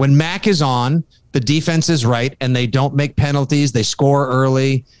 Mm-hmm. When Mac is on, the defense is right and they don't make penalties. They score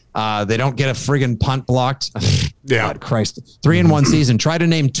early. They don't get a friggin' punt blocked. God Christ. 3-1 season. Try to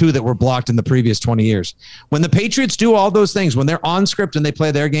name 2 that were blocked in the previous 20 years. When the Patriots do all those things, when they're on script and they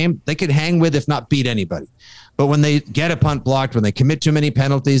play their game, they could hang with, if not beat anybody. But when they get a punt blocked, when they commit too many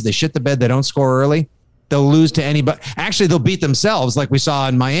penalties, they shit the bed, they don't score early, they'll lose to anybody. Actually, they'll beat themselves like we saw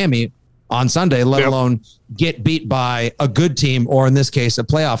in Miami on Sunday, let alone get beat by a good team, or in this case, a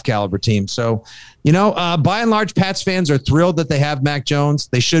playoff caliber team. So, by and large, Pats fans are thrilled that they have Mac Jones.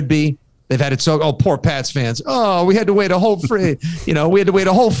 They should be. They've had it poor Pats fans. Oh, we had to wait a whole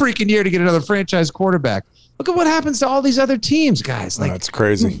freaking year to get another franchise quarterback. Look at what happens to all these other teams, guys. That's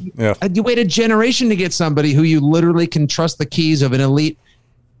crazy. Yeah. You wait a generation to get somebody who you literally can trust the keys of an elite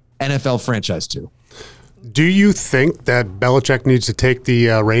NFL franchise to. Do you think that Belichick needs to take the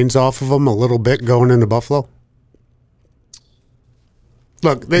reins off of him a little bit going into Buffalo?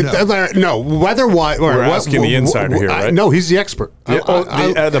 Look, no. Whether why we're asking the insider here, right? No, he's the expert.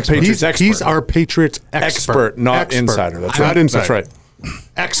 The Patriots expert. He's our Patriots expert, not insider. That's not right. insider. That's right.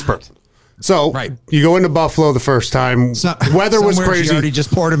 Expert. So you go into Buffalo the first time. Weather was crazy. He already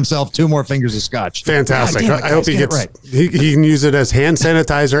just poured himself 2 more fingers of scotch. Fantastic. I hope he gets. He can use it as hand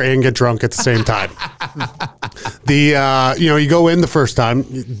sanitizer and get drunk at the same time. You go in the first time.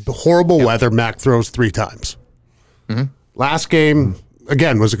 Horrible weather. Mac throws 3 times. Mm-hmm. Last game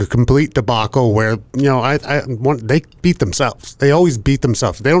again was a complete debacle where they beat themselves. They always beat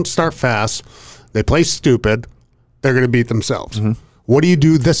themselves. They don't start fast. They play stupid. They're going to beat themselves. Mm-hmm. What do you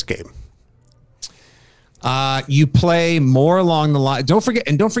do this game? You play more along the line. Don't forget,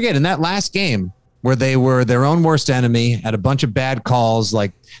 in that last game where they were their own worst enemy, had a bunch of bad calls.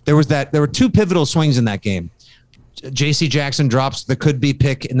 There were 2 pivotal swings in that game. J.C. Jackson drops the could-be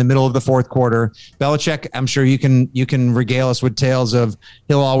pick in the middle of the 4th quarter. Belichick, I'm sure you can regale us with tales of,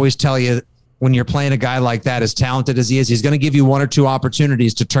 he'll always tell you when you're playing a guy like that, as talented as he is, he's going to give you 1 or 2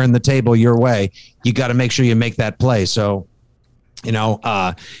 opportunities to turn the table your way. You got to make sure you make that play. So,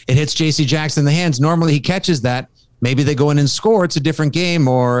 it hits J.C. Jackson in the hands. Normally he catches that. Maybe they go in and score. It's a different game,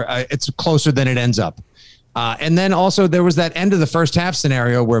 or it's closer than it ends up. And then also there was that end of the first half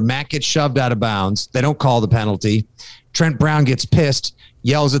scenario where Mac gets shoved out of bounds. They don't call the penalty. Trent Brown gets pissed,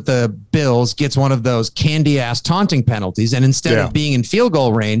 yells at the Bills, gets one of those candy-ass taunting penalties. And instead of being in field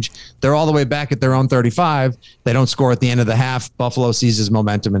goal range, they're all the way back at their own 35. They don't score at the end of the half. Buffalo seizes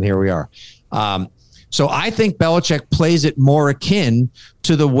momentum, and here we are. So I think Belichick plays it more akin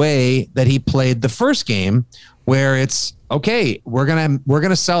to the way that he played the first game, where it's, okay, we're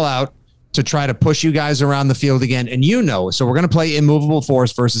gonna sell out to try to push you guys around the field again. And so we're going to play immovable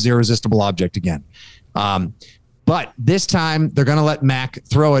force versus irresistible object again. But this time they're going to let Mac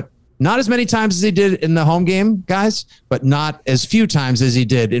throw it Not as many times as he did in the home game, guys, but not as few times as he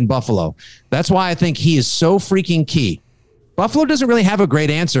did in Buffalo. That's why I think he is so freaking key. Buffalo doesn't really have a great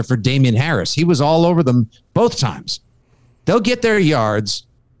answer for Damian Harris. He was all over them both times. They'll get their yards.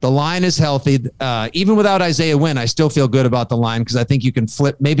 The line is healthy. Even without Isaiah Wynn, I still feel good about the line because I think you can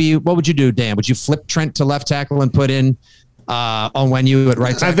flip. Maybe, what would you do, Dan? Would you flip Trent to left tackle and put in Onwenu at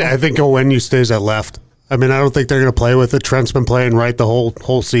right tackle? I think Onwenu stays at left. I mean, I don't think they're going to play with it. Trent's been playing right the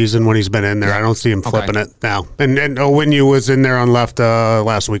whole season when he's been in there. Yeah. I don't see him flipping it now. And Onwenu was in there on left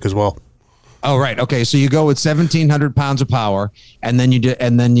last week as well. Oh, right. Okay, so you go with 1,700 pounds of power, and then you just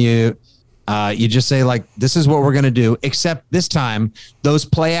say, like, this is what we're going to do, except this time, those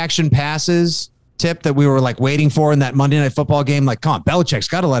play-action passes tip that we were, like, waiting for in that Monday Night Football game, like, come on, Belichick's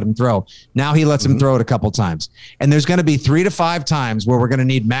got to let him throw. Now he lets him throw it a couple times. And there's going to be 3 to 5 times where we're going to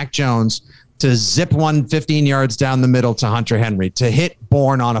need Mac Jones to zip 15 yards down the middle to Hunter Henry, to hit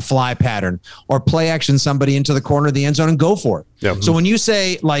Bourne on a fly pattern, or play action somebody into the corner of the end zone and go for it. Yep. So when you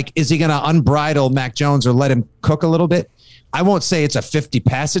say, like, is he going to unbridle Mac Jones or let him cook a little bit? I won't say it's a 50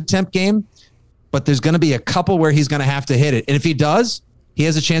 pass attempt game, but there's going to be a couple where he's going to have to hit it. And if he does, he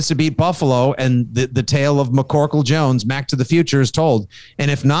has a chance to beat Buffalo, and the tale of McCorkle Jones, Mac to the future, is told. And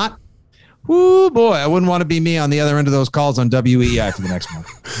if not, ooh, boy, I wouldn't want to be me on the other end of those calls on WEI for the next month.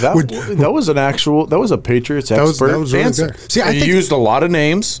 That was a Patriots expert answer. See, I think you used a lot of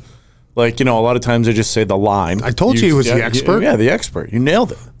names. Like, a lot of times they just say the line. I told you he was the expert. Yeah, the expert. You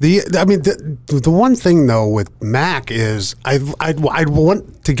nailed it. The one thing, though, with Mac is I'd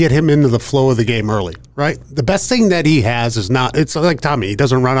want to get him into the flow of the game early, right? The best thing that he has is it's like Tommy. He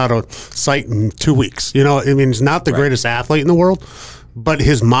doesn't run out of sight in 2 weeks. He's not the greatest athlete in the world, but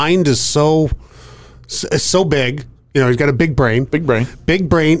his mind is so big. He's got a big brain,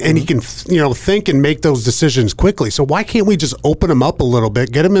 and he can, think and make those decisions quickly. So why can't we just open him up a little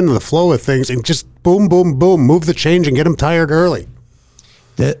bit, get him into the flow of things, and just boom, boom, boom, move the change and get him tired early?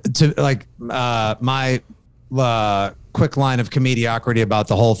 My quick line of mediocrity about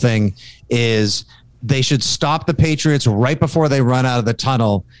the whole thing is they should stop the Patriots right before they run out of the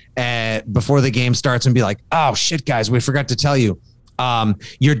tunnel, before the game starts, and be like, "Oh shit, guys, we forgot to tell you.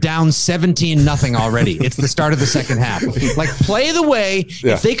 You're down 17-0 already. It's the start of the second half. Like, play the way.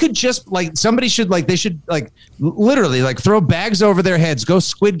 Yeah. If they could just, like, somebody should, like, they should, like, literally, like, throw bags over their heads, go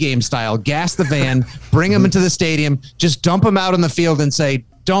Squid Game style, gas the van, bring them into the stadium, just dump them out on the field and say,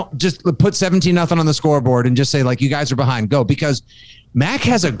 don't just put 17-0 on the scoreboard and just say, like, you guys are behind, go. Because Mac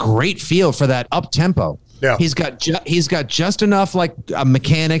has a great feel for that up tempo. Yeah. He's got just enough, like,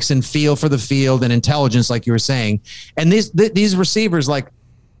 mechanics and feel for the field and intelligence, like you were saying. And these receivers, like,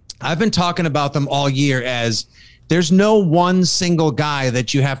 I've been talking about them all year as there's no one single guy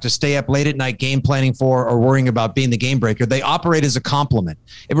that you have to stay up late at night game planning for or worrying about being the game breaker. They operate as a complement.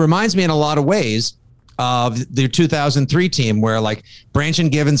 It reminds me in a lot of ways of the 2003 team where, like, Branch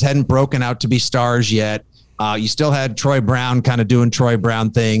and Givens hadn't broken out to be stars yet. You still had Troy Brown kind of doing Troy Brown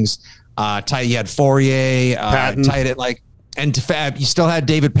things. You had Fourier, tight at, like, and you still had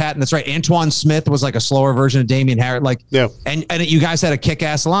David Patton. That's right. Antoine Smith was like a slower version of Damian Harris. Like, yeah. And you guys had a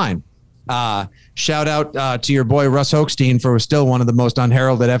kick-ass line. Shout out to your boy Russ Hochstein for still one of the most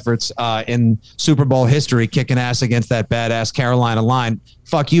unheralded efforts in Super Bowl history, kicking ass against that badass Carolina line.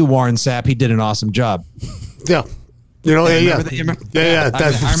 Fuck you, Warren Sapp. He did an awesome job. Yeah. I remember he's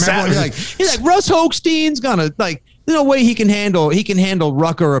like, Russ Hochstein's gonna, like, there's no way he can handle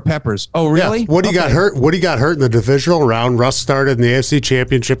Rucker or Peppers. Oh, really? Yeah. Woody got hurt in the divisional round. Russ started in the AFC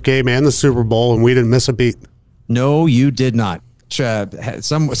Championship game and the Super Bowl, and we didn't miss a beat. No, you did not.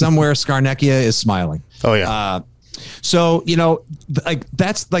 Somewhere Scarnecchia is smiling. Oh yeah. So, like,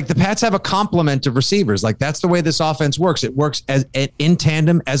 that's like the Pats have a complement of receivers. Like, that's the way this offense works. It works as in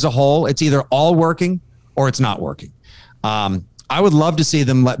tandem as a whole. It's either all working or it's not working. I would love to see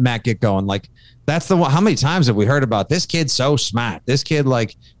them let Mac get going. Like, that's the one. How many times have we heard about this kid so smart? This kid,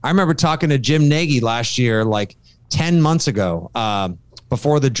 like, I remember talking to Jim Nagy last year, like 10 months ago,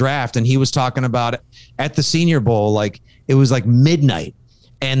 before the draft, and he was talking about it at the Senior Bowl. Like, it was like midnight,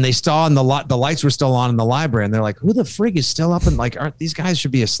 and they saw the lights were still on in the library, and they're like, "Who the frig is still up?" And, like, these guys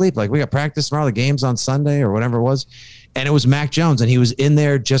should be asleep. Like, we got practice tomorrow, the game's on Sunday or whatever it was, and it was Mac Jones, and he was in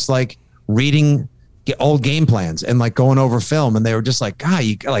there just, like, reading old game plans and, like, going over film, and they were just like, "God,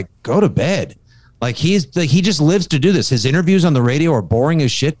 you, like, go to bed." Like, he just lives to do this. His interviews on the radio are boring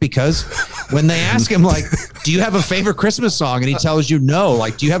as shit because when they ask him, like, do you have a favorite Christmas song? And he tells you no.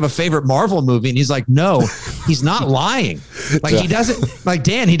 Like, do you have a favorite Marvel movie? And he's like, no. he's not lying. Like he doesn't, like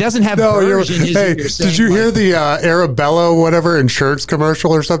Dan, he doesn't have No, Burge in his hey, ear saying, did you like, hear the Arabella whatever insurance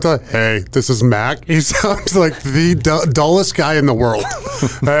commercial or something? Hey, this is Mac. He sounds like the dullest guy in the world.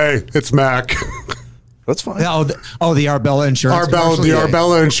 Hey, it's Mac. That's fine. the Arbella insurance commercial? The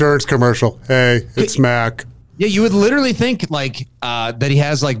Arbella insurance commercial. Hey, it's Mac. Yeah, you would literally think like that he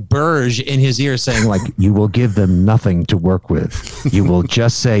has like Burge in his ear saying like, you will give them nothing to work with. You will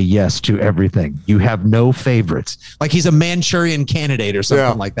just say yes to everything. You have no favorites. Like he's a Manchurian candidate or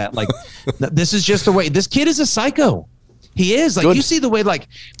something like that. Like this is just the way this kid is a psycho. He is like, you see the way, like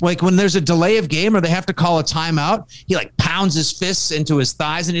when there's a delay of game or they have to call a timeout, he like pounds his fists into his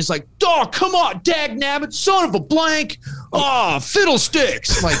thighs and he's like, "Oh, come on, dag nabbit, son of a blank. Oh,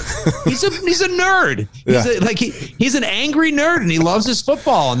 fiddlesticks." Like he's a nerd. He's an angry nerd and he loves his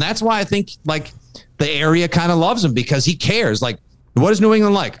football. And that's why I think like the area kind of loves him because he cares. Like, what is New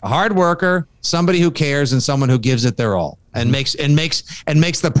England like? A hard worker, somebody who cares, and someone who gives it their all and makes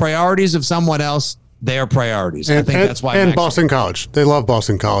the priorities of someone else their priorities. I think that's why. And Boston College. They love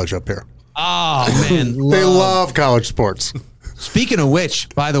Boston College up here. Oh, man. They love college sports. Speaking of which,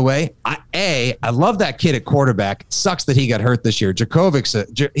 by the way, I love that kid at quarterback. It sucks that he got hurt this year.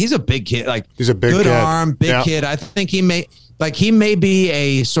 Djokovic, he's a big kid. Like he's a big good kid. Arm, big kid. I think he may be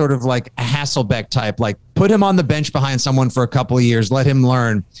a sort of like a Hasselbeck type. Like put him on the bench behind someone for a couple of years. Let him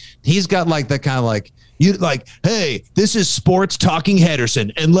learn. He's got like the kind of like, you like, hey, this is Sports Talking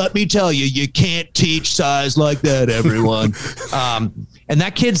Henderson, and let me tell you, you can't teach size like that, everyone. And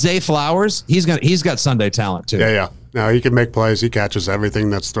that kid Zay Flowers, he's got Sunday talent too. Yeah. No, he can make plays. He catches everything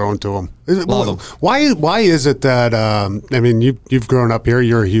that's thrown to him. Love him. Why is it that? I mean, you've grown up here.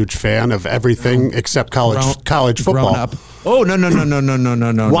 You're a huge fan of everything except college football. Grown up. Oh no. Why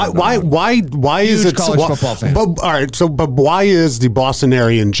is it college football fan? But all right, but why is the Boston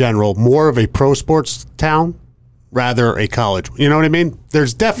area in general more of a pro sports town rather a college? You know what I mean?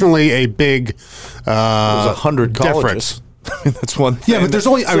 There's definitely a big There's 100 colleges. That's one thing. Yeah, but there's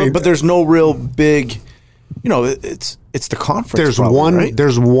only but there's no real big. You know, it's the conference. There's probably, one. Right?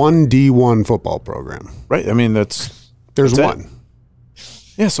 There's one D1 football program. Right. I mean, there's one.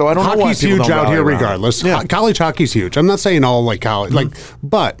 Yeah. So I don't know why hockey's huge out here, regardless. Yeah. College hockey's huge. I'm not saying all like college,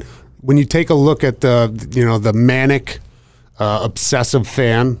 but when you take a look at the manic, obsessive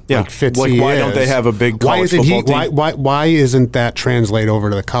fan like Fitzy, like why don't they have a big college football team? Why isn't that translate over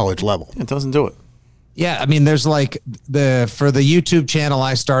to the college level? It doesn't do it. Yeah, I mean, there's like for the YouTube channel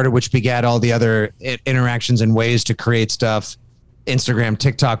I started, which begat all the other interactions and ways to create stuff, Instagram,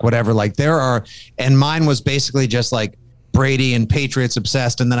 TikTok, whatever. Like there are, and mine was basically just like Brady and Patriots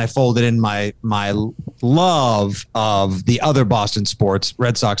obsessed, and then I folded in my love of the other Boston sports,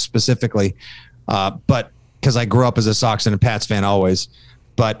 Red Sox specifically, but because I grew up as a Sox and a Pats fan always.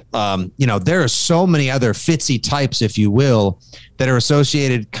 But, there are so many other Fitzy types, if you will, that are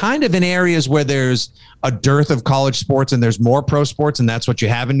associated kind of in areas where there's a dearth of college sports and there's more pro sports, and that's what you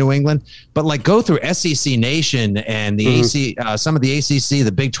have in New England. But like go through SEC Nation and the some of the ACC,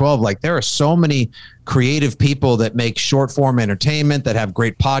 the Big 12, like there are so many creative people that make short form entertainment, that have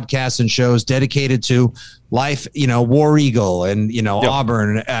great podcasts and shows dedicated to life, War Eagle and,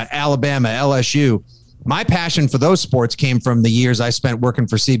 Auburn, Alabama, LSU. My passion for those sports came from the years I spent working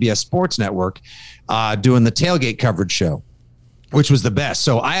for CBS Sports Network, doing the tailgate coverage show, which was the best.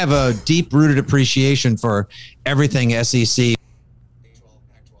 So I have a deep-rooted appreciation for everything SEC.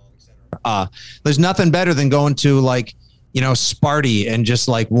 There's nothing better than going to like, Sparty and just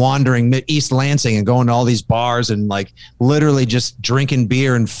like wandering East Lansing and going to all these bars and like literally just drinking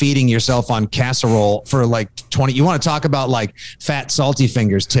beer and feeding yourself on casserole for like 20. You want to talk about like fat, salty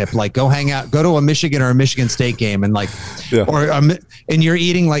fingers tip, like go hang out, go to a Michigan or a Michigan State game and like, and you're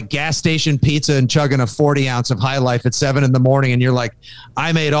eating like gas station pizza and chugging a 40 ounce of High Life at 7 a.m. and you're like,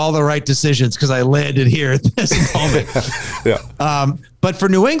 I made all the right decisions because I landed here at this moment. But for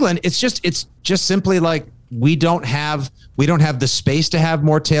New England, it's just simply like, we don't have the space to have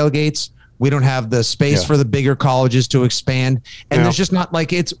more tailgates. We don't have the space for the bigger colleges to expand. And there's just not like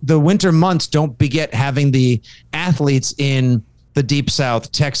the winter months don't beget having the athletes in the deep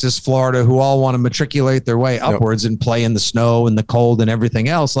South, Texas, Florida, who all want to matriculate their way upwards and play in the snow and the cold and everything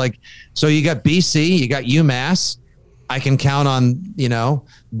else. Like, so you got BC, you got UMass. I can count on,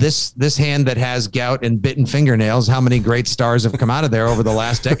 this hand that has gout and bitten fingernails, how many great stars have come out of there over the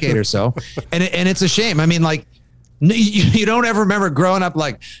last decade or so. And it's a shame. I mean, like You don't ever remember growing up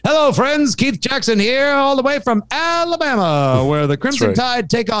like, hello, friends, Keith Jackson here, all the way from Alabama, where the Crimson Tide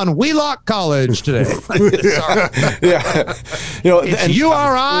take on Wheelock College today. Yeah. You know, It's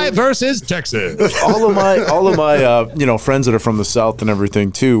URI versus Texas. all of my you know, friends that are from the South and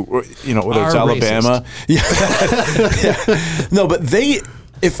everything too, you know, whether it's Are Alabama. Yeah. No, but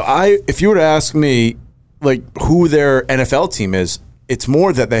if you were to ask me like who their NFL team is, it's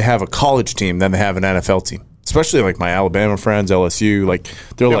more that they have a college team than they have an NFL team. Especially like my Alabama friends, LSU, like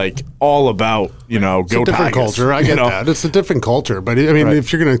they're like all about, you know, It's go a different Tigers, culture. I get that. It's a different culture. But I mean,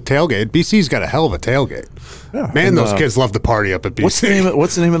 if you're going to tailgate, BC's got a hell of a tailgate. Yeah. Man, And, those kids love to party up at BC.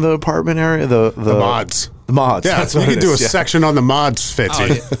 What's the name of the apartment area? The mods. The mods. Yeah, That's so what we it could do a is, yeah. section on the mods,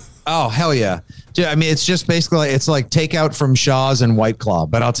 Fitzy. Oh, hell yeah. Dude, I mean, it's just basically, it's like takeout from Shaw's and White Claw,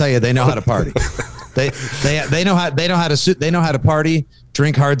 but I'll tell you, they know how to party. They know how to party,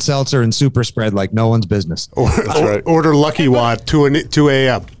 drink hard seltzer and super spread like no one's business. Order Lucky Watt 2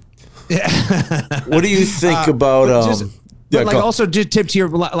 a.m. What do you think about but like also just tip to your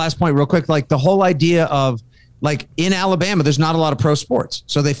last point real quick, like the whole idea of like in Alabama, there's not a lot of pro sports.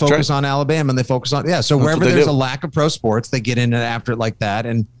 So they focus on Alabama and they focus on, so wherever there's a lack of pro sports, they get in after it like that.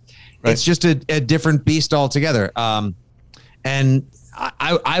 And it's just a different beast altogether. And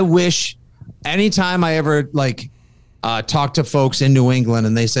I wish anytime I ever like talk to folks in New England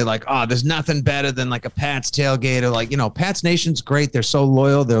and they say like, oh, there's nothing better than like a Pats tailgate, or like, you know, Pats Nation's great. They're so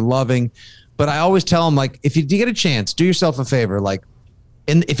loyal. They're loving. But I always tell them, like, if you get a chance, do yourself a favor. Like,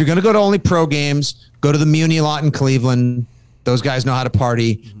 if you're going to go to only pro games, go to the Muni lot in Cleveland. Those guys know how to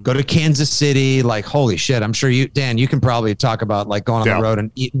party. Go to Kansas City. Like, holy shit. I'm sure Dan, you can probably talk about like going on the road and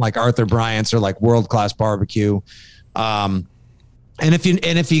eating like Arthur Bryant's or like world-class barbecue. And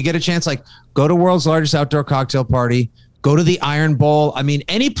if you get a chance, like go to world's largest outdoor cocktail party, go to the Iron Bowl. I mean,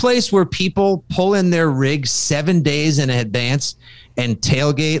 any place where people pull in their rig 7 days in advance and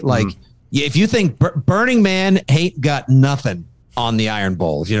tailgate, like if you think Burning Man ain't got nothing on the Iron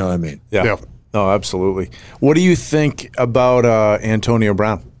Bowl, if you know what I mean. Yeah. No, absolutely. What do you think about Antonio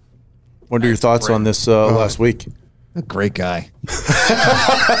Brown? What are your thoughts on this last week? A great guy.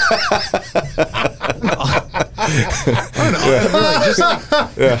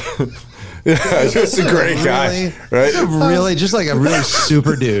 Just a great guy, right? Really, just like a really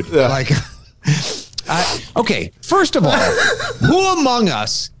super dude. Like, okay, first of all, who among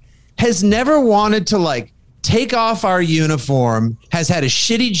us has never wanted to like take off our uniform, has had a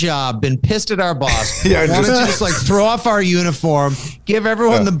shitty job, been pissed at our boss, wanted to just like throw off our uniform, give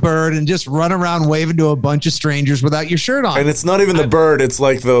everyone the bird, and just run around waving to a bunch of strangers without your shirt on? And it's not even the bird; it's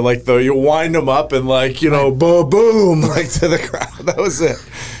like the you wind them up and like, you know, boom, like to the crowd. That was it.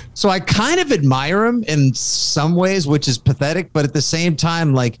 So I kind of admire him in some ways, which is pathetic, but at the same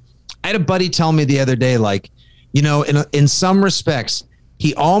time, like I had a buddy tell me the other day, like, you know, in some respects,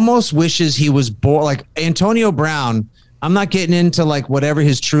 he almost wishes he was born like Antonio Brown. I'm not getting into like whatever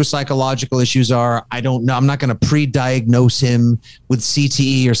his true psychological issues are. I don't know. I'm not going to pre-diagnose him with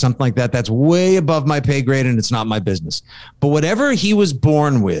CTE or something like that. That's way above my pay grade and it's not my business. But whatever he was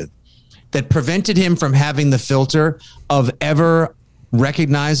born with that prevented him from having the filter of ever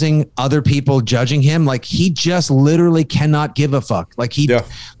recognizing other people judging him, like he just literally cannot give a fuck. Like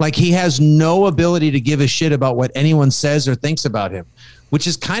he has no ability to give a shit about what anyone says or thinks about him, which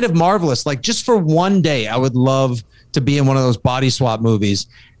is kind of marvelous. Like just for one day, I would love to be in one of those body swap movies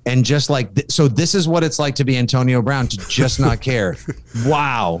and just like, so this is what it's like to be Antonio Brown, to just not care.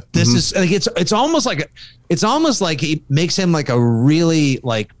 Wow. This is like, it's almost like it makes him like a really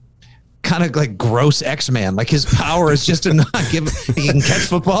like, kind of like gross X-Man. Like his power is just to not give, he can catch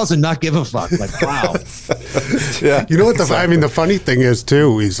footballs and not give a fuck. Like, wow. Yeah. You know what I mean, the funny thing is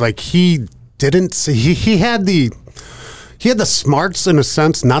too, he's like, he didn't see, he had the smarts in a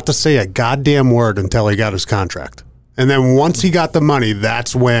sense not to say a goddamn word until he got his contract. And then once he got the money,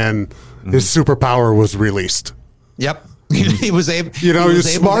 that's when his superpower was released. Yep. He was able, you know, he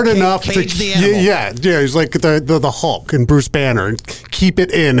was smart enough to yeah. He's like the Hulk and Bruce Banner, and keep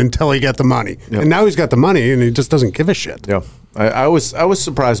it in until he got the money. Yep. And now he's got the money, and he just doesn't give a shit. Yeah, I was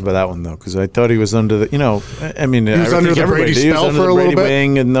surprised by that one though, because I thought he was under the, you know, I mean, he was under the Brady spell for a little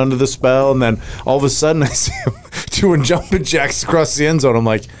bit, and under the spell, and then all of a sudden I see him doing jumping jacks across the end zone. I'm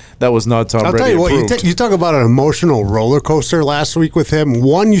like, that was not Tom Brady. I'll tell you what, you talk about an emotional roller coaster last week with him.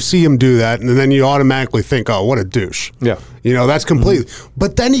 One, you see him do that, and then you automatically think, oh, what a douche. Yeah. You know, that's completely.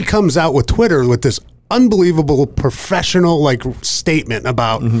 But then he comes out with Twitter with this unbelievable professional like statement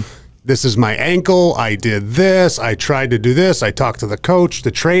about this is my ankle. I did this. I tried to do this. I talked to the coach,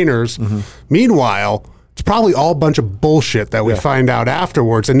 the trainers. Meanwhile, It's probably all a bunch of bullshit that we find out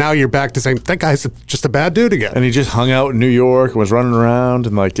afterwards. And now you're back to saying, that guy's just a bad dude again. And he just hung out in New York and was running around.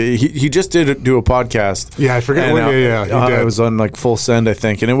 And like he just did do a podcast. Yeah, I forget what. He did. It was on like Full Send, I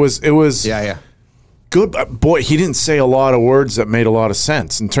think. And it was Yeah. good. Boy, he didn't say a lot of words that made a lot of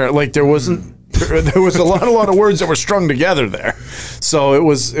sense. Like there wasn't. There was a lot of words that were strung together there. So it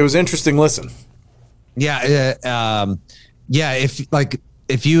was interesting listen. Yeah.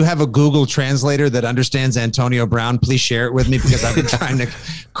 If you have a Google translator that understands Antonio Brown, please share it with me because I've been trying to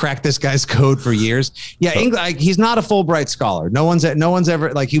crack this guy's code for years. Yeah, he's not a Fulbright scholar. No one's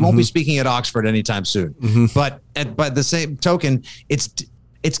ever like he won't be speaking at Oxford anytime soon. But by the same token,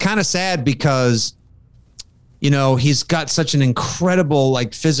 it's kind of sad because he's got such an incredible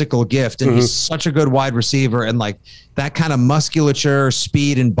like physical gift and he's such a good wide receiver and like that kind of musculature,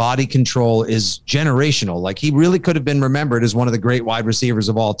 speed and body control is generational. Like he really could have been remembered as one of the great wide receivers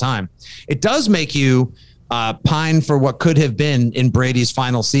of all time. It does make you pine for what could have been in Brady's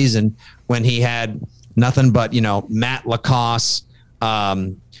final season when he had nothing but, Matt Lacoste,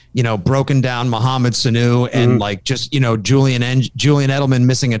 broken down Mohamed Sanu and like just, Julian Edelman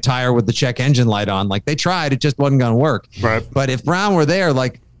missing a tire with the check engine light on. Like they tried, it just wasn't going to work. Right. But if Brown were there,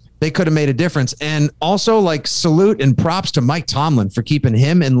 like they could have made a difference. And also like salute and props to Mike Tomlin for keeping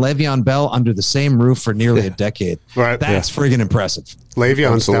him and Le'Veon Bell under the same roof for nearly a decade. Right. That's friggin' impressive.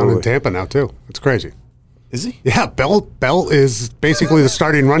 Le'Veon's down in Tampa now too. It's crazy. Is he? Yeah. Bell is basically the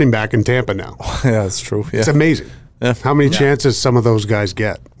starting running back in Tampa now. Yeah, that's true. Yeah. It's amazing. Yeah. How many chances some of those guys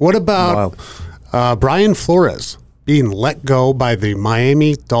get? What about Brian Flores being let go by the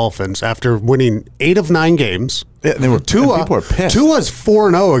Miami Dolphins after winning 8 of 9 games? Yeah, and people are pissed. Tua's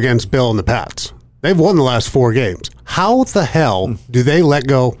 4-0 against Bill and the Pats. They've won the last 4 games. How the hell do they let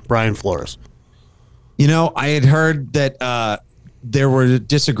go Brian Flores? I had heard that there were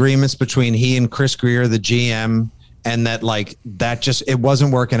disagreements between he and Chris Greer, the GM, and that it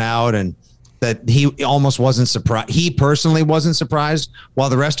wasn't working out and that he almost wasn't surprised. He personally wasn't surprised, while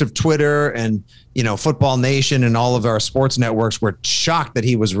the rest of Twitter and, Football Nation and all of our sports networks were shocked that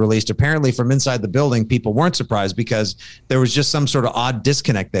he was released. Apparently from inside the building, people weren't surprised because there was just some sort of odd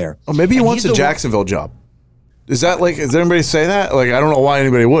disconnect there. Or maybe he wants a Jacksonville job. Is that does anybody say that? Like, I don't know why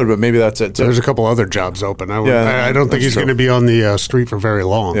anybody would, but maybe that's it too. There's a couple other jobs open. I don't think he's going to be on the street for very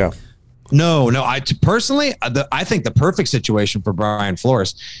long. Yeah. No. Personally, I think the perfect situation for Brian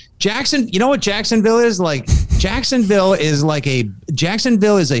Flores. You know what Jacksonville is like? Jacksonville is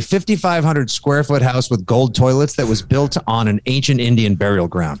a 5,500 square foot house with gold toilets that was built on an ancient Indian burial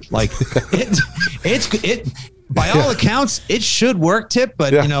ground. Like it by all accounts, it should work, Tip.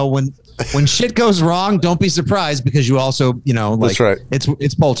 But when shit goes wrong, don't be surprised because you also that's right.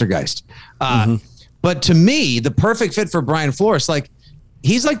 It's poltergeist. But to me, the perfect fit for Brian Flores,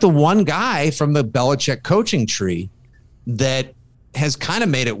 he's like the one guy from the Belichick coaching tree that has kind of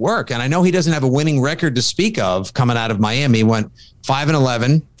made it work. And I know he doesn't have a winning record to speak of coming out of Miami. He went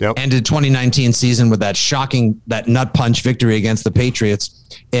 5-11, ended 2019 season with that nut punch victory against the Patriots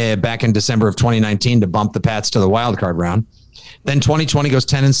back in December of 2019 to bump the Pats to the wild card round. Then 2020 goes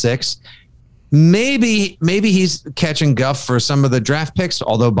 10-6. Maybe he's catching guff for some of the draft picks,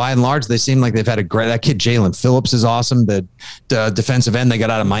 although by and large, they seem like they've had that kid Jalen Phillips is awesome. The defensive end they got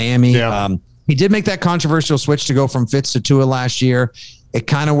out of Miami. Yeah. He did make that controversial switch to go from Fitz to Tua last year. It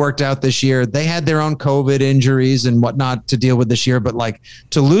kind of worked out this year. They had their own COVID injuries and whatnot to deal with this year, but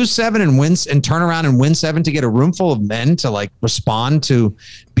to lose 7 and win and turn around and win 7 to get a room full of men to respond to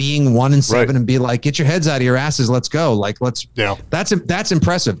being 1-7 and be like, get your heads out of your asses. Let's go. That's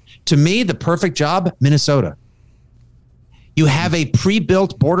impressive. To me, the perfect job, Minnesota. You have a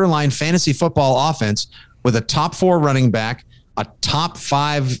pre-built borderline fantasy football offense with a top 4 running back, a top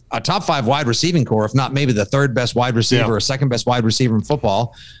five wide receiving core, if not maybe the 3rd best wide receiver or 2nd best wide receiver in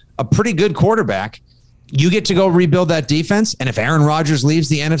football, a pretty good quarterback. You get to go rebuild that defense. And if Aaron Rodgers leaves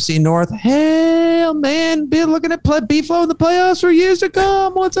the NFC North, hell man, been looking at B-Flow in the playoffs for years to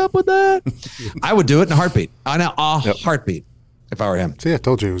come. What's up with that? I would do it in a heartbeat. Heartbeat if I were him. See, I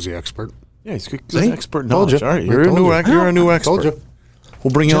told you he was the expert. Yeah, he's good expert knowledge. All right, you're a new expert. Told you.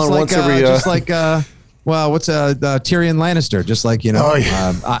 We'll bring you on once every... Well, what's Tyrion Lannister? Just like,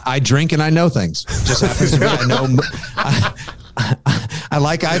 I drink and I know things. Just happens to be I know. I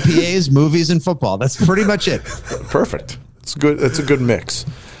like IPAs, movies, and football. That's pretty much it. Perfect. It's good. It's a good mix.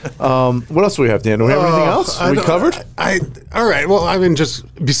 What else do we have, Dan? Do we have anything else? We covered? All right. Well, I mean, just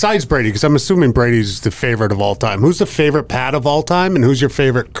besides Brady, because I'm assuming Brady's the favorite of all time. Who's the favorite Pat of all time, and who's your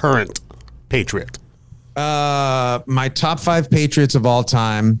favorite current Patriot? My top 5 Patriots of all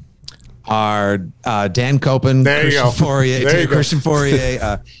time are Dan Koppen, Christian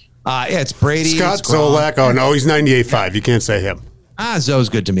Fauria, Yeah, it's Brady. Scott it's Gronk. Zolak. Oh, no, he's 98.5. You can't say him. Zoe's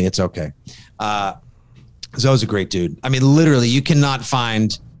good to me. It's okay. Zoe's a great dude. I mean, literally, you cannot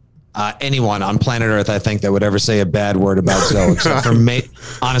find anyone on planet Earth, I think, that would ever say a bad word about Zoe, except for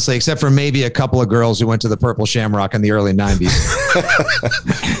honestly, except for maybe a couple of girls who went to the Purple Shamrock in the early 90s.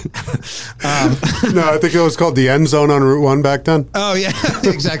 No, I think it was called the End Zone on Route 1 back then. Oh, yeah,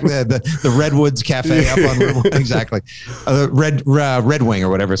 exactly. The Redwoods Cafe up on Route 1. Exactly. Red Wing or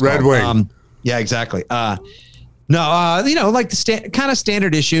whatever it's Red called. Wing. Yeah, exactly. No, like the kind of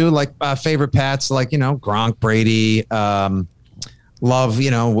standard issue, like favorite Pats, like, Gronk, Brady, love,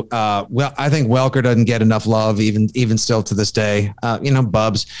 well, I think Welker doesn't get enough love, even still to this day,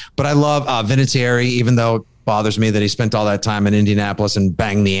 Bubs. But I love Vinatieri, even though it bothers me that he spent all that time in Indianapolis and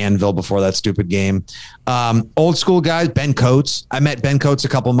banged the anvil before that stupid game. Old school guys, Ben Coates. I met Ben Coates a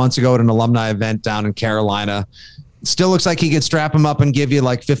couple months ago at an alumni event down in Carolina. Still looks like he could strap him up and give you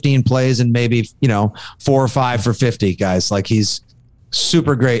like 15 plays and maybe, 4 or 5 for 50, guys. Like, he's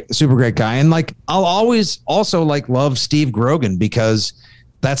super great guy. And like, I'll always also like love Steve Grogan, because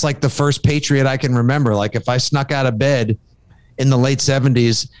that's like the first Patriot I can remember. Like, if I snuck out of bed in the late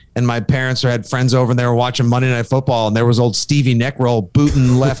 70s and my parents had friends over and they were watching Monday Night Football and there was old Stevie Neckroll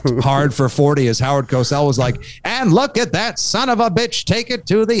booting left hard for 40 as Howard Cosell was like, and look at that son of a bitch, take it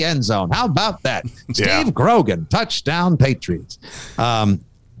to the end zone. How about that? Steve Grogan, touchdown Patriots. I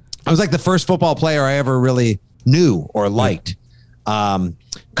was like the first football player I ever really knew or liked.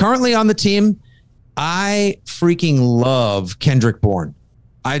 Currently on the team, I freaking love Kendrick Bourne.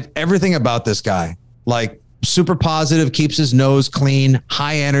 Everything about this guy, like, super positive, keeps his nose clean,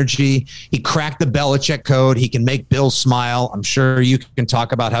 high energy. He cracked the Belichick code. He can make Bill smile. I'm sure you can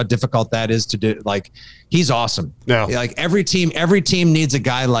talk about how difficult that is to do. Like, he's awesome. Yeah. Like, every team needs a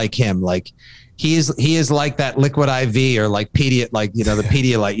guy like him. Like, he is like that liquid IV or like the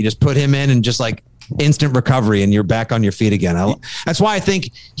Pedialyte. You just put him in and just like instant recovery and you're back on your feet again. That's why I think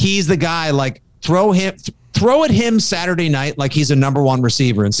he's the guy. Like, throw at him Saturday night like he's a number 1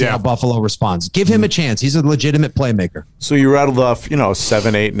 receiver and see how Buffalo responds. Give him a chance. He's a legitimate playmaker. So you rattled off,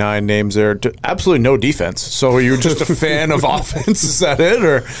 7, 8, 9 names there. Absolutely no defense. So you're just a fan of offense? Is that it?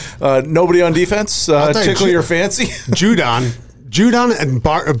 Or nobody on defense tickle your fancy? Judon and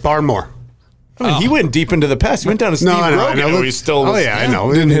Barmore. I mean, he went deep into the pass. He went down to Steve Grogan. He still was, I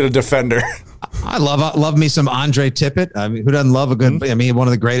know. Didn't hit a defender. I love me some Andre Tippett. I mean, who doesn't love a good? I mean, one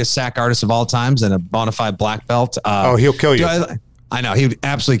of the greatest sack artists of all times and a bona fide black belt. He'll kill you. I know he would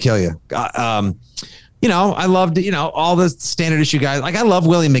absolutely kill you. I loved all the standard issue guys. Like, I love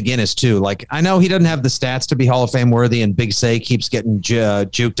Willie McGinnis too. Like, I know he doesn't have the stats to be Hall of Fame worthy, and Big Say keeps getting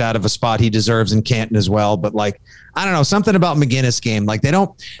juked out of a spot he deserves in Canton as well. But like, I don't know, something about McGinnis game. Like, they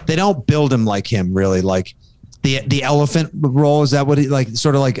don't build him like him really. Like, the elephant role, is that what he like?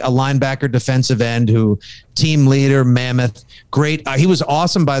 Sort of like a linebacker, defensive end, who team leader, mammoth, great. He was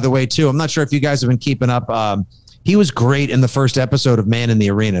awesome, by the way, too. I'm not sure if you guys have been keeping up. He was great in the first episode of Man in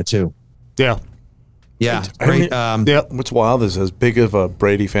the Arena too. Yeah, great. What's wild is, as big of a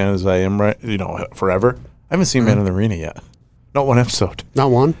Brady fan as I am, right? Forever. I haven't seen Man in the Arena yet. Not one episode.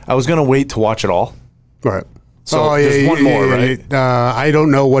 Not one. I was gonna wait to watch it all. Right. So there's one more, right? I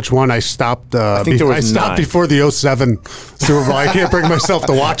don't know which one I stopped. I think there was I stopped 9. before the 07 Super Bowl. I can't bring myself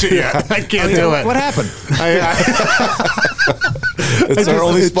to watch it yet. I can't do it. What happened? It's our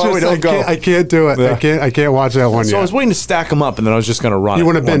only spot we don't go. I can't do it. Yeah. I can't watch that one yet. So I was waiting to stack them up, and then I was just going to run. You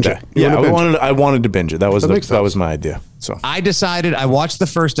want to binge it? I wanted to binge it. That was my idea. So I decided, I watched the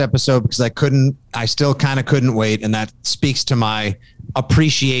first episode because I still kind of couldn't wait. And that speaks to my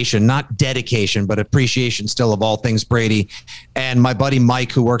appreciation, not dedication, but appreciation still of all things Brady. And my buddy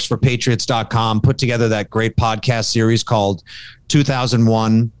Mike, who works for Patriots.com, put together that great podcast series called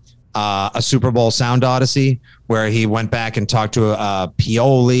 2001, a Super Bowl Sound Odyssey, where he went back and talked to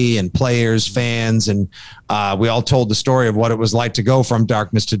Pioli and players, fans, and we all told the story of what it was like to go from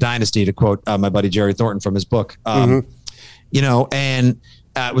darkness to dynasty, to quote my buddy Jerry Thornton from his book. And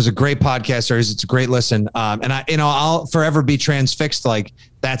it was a great podcast series. It's a great listen. And I'll forever be transfixed. Like,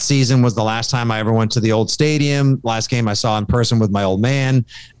 that season was the last time I ever went to the old stadium. Last game I saw in person with my old man.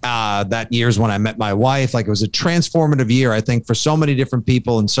 That year's when I met my wife. Like, it was a transformative year, I think, for so many different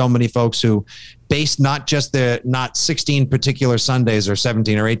people and so many folks who based not 16 particular Sundays or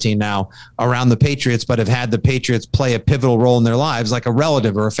 17 or 18 now around the Patriots, but have had the Patriots play a pivotal role in their lives, like a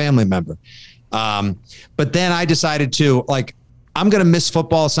relative or a family member. But then I decided to, like, I'm going to miss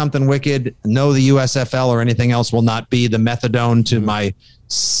football, something wicked. No, the USFL or anything else will not be the methadone to my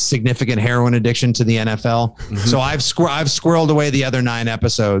significant heroin addiction to the NFL. So I've squirreled away the other 9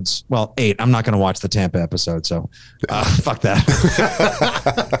 episodes. Well, 8. I'm not going to watch the Tampa episode. So fuck that.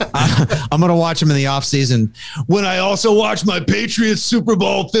 I'm going to watch them in the off season when I also watch my Patriots Super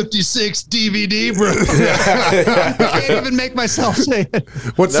Bowl 56 DVD, bro. I can't even make myself say it.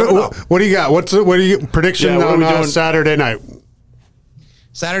 What do you got? What are you prediction on Saturday night?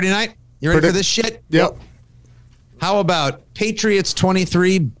 Saturday night? You ready for this shit? Yep. How about Patriots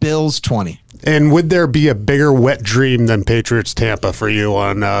 23, Bills 20? And would there be a bigger wet dream than Patriots Tampa for you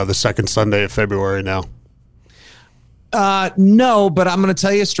on the second Sunday of February now? No, but I'm going to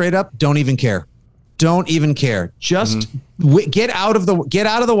tell you straight up, don't even care. Don't even care. Just get out of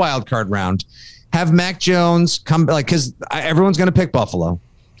the wild card round. Have Mac Jones come, like, because everyone's going to pick Buffalo.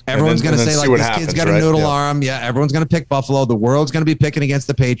 Everyone's going to say, like, this kid's got a noodle arm. Yeah, everyone's going to pick Buffalo. The world's going to be picking against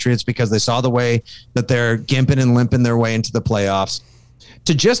the Patriots because they saw the way that they're gimping and limping their way into the playoffs.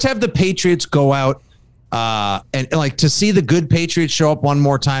 To just have the Patriots go out and, like, to see the good Patriots show up one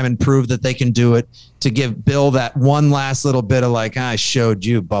more time and prove that they can do it, to give Bill that one last little bit of, like, I showed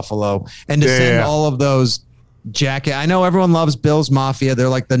you, Buffalo, and to send all of those jacket. I know everyone loves Bills Mafia. They're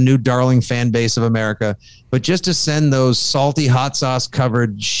like the new darling fan base of America. But just to send those salty hot sauce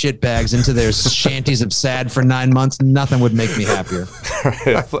covered shit bags into their shanties of sad for 9 months, nothing would make me happier.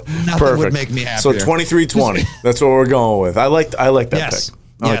 Nothing would make me happier. So 23-20. That's what we're going with. I like that pick. Yes.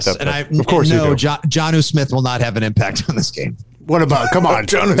 Like that pick. Of course you do. Jonnu Smith will not have an impact on this game. What about? Come on,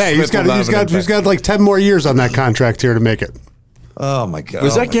 hey, he's got like 10 more years on that contract here to make it. Oh my God!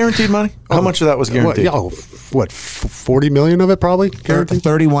 Was that guaranteed money? How much of that was guaranteed? What 40 million of it probably guaranteed?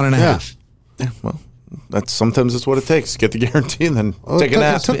 31 and a half. Yeah, well, sometimes it's what it takes. Get the guarantee and then take an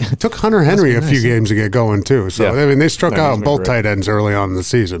ass. It took Hunter Henry a few games to get going too. So I mean, they struck out both tight ends early on in the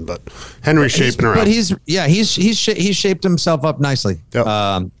season, but Henry's shaping around. But he's shaped himself up nicely. Yep.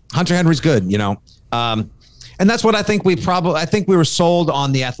 Hunter Henry's good, you know. And that's what I think we were sold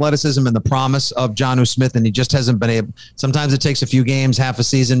on, the athleticism and the promise of Jonnu Smith, and he just hasn't been able. Sometimes it takes a few games, half a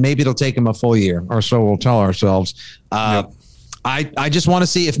season. Maybe it'll take him a full year, or so we'll tell ourselves. I just want to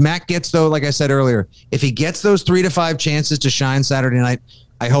see if Mac gets, though, like I said earlier, if he gets those 3 to 5 chances to shine Saturday night,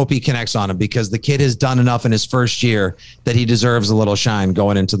 I hope he connects on him, because the kid has done enough in his first year that he deserves a little shine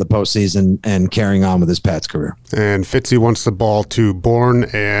going into the postseason and carrying on with his Pats career. And Fitzy wants the ball to Bourne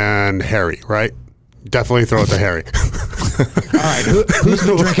and Harry, right? Definitely throw it to Harry. All right. Who's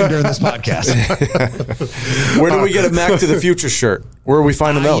been drinking during this podcast? Where do we get a Mac to the Future shirt? Where are we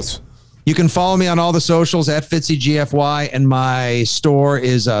finding those? You can follow me on all the socials at FitzyGFY, and my store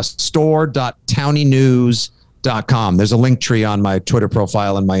is store.townienews.com. There's a link tree on my Twitter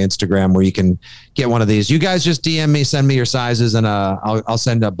profile and my Instagram where you can get one of these. You guys just DM me, send me your sizes, and I'll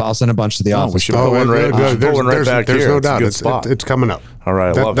send a bunch to the office. We should put one right back here. There's no doubt. It's coming up. All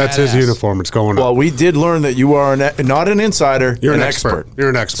right, that's his uniform. It's going up. Well, we did learn that you are not an insider. You're an expert. You're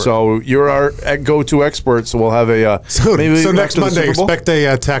an expert. So you're our go-to expert. So we'll have a so next Monday, expect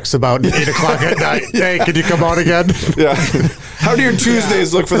a text about 8 o'clock at night. Hey, could you come on again? Yeah. How do your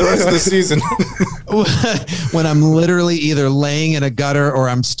Tuesdays look for the rest of the season? When I'm literally either laying in a gutter or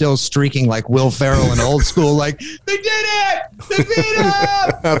I'm still streaking like Will Ferrell in Old School, like, they did it! They beat him!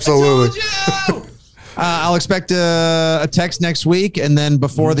 Absolutely. I told you! I'll expect a text next week, and then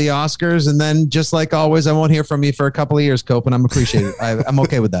before the Oscars, and then just like always, I won't hear from you for a couple of years, Cope, and I'm appreciative. I'm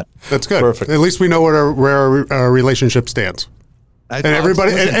okay with that. That's good. Perfect. At least we know where our relationship stands. And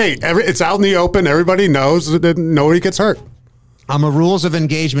everybody, it's out in the open. Everybody knows that nobody gets hurt. I'm a rules of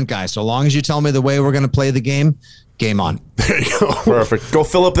engagement guy. So long as you tell me the way we're going to play the game, game on. There you go. Perfect. Go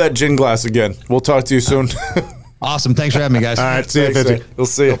fill up that gin glass again. We'll talk to you soon. Awesome. Thanks for having me, guys. All right. See you, Fitzy. We'll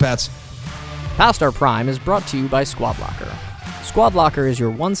see you. Go Pats. Past Our Prime is brought to you by Squad Locker. Squad Locker is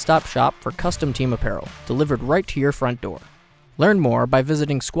your one-stop shop for custom team apparel, delivered right to your front door. Learn more by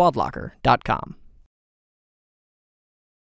visiting squadlocker.com.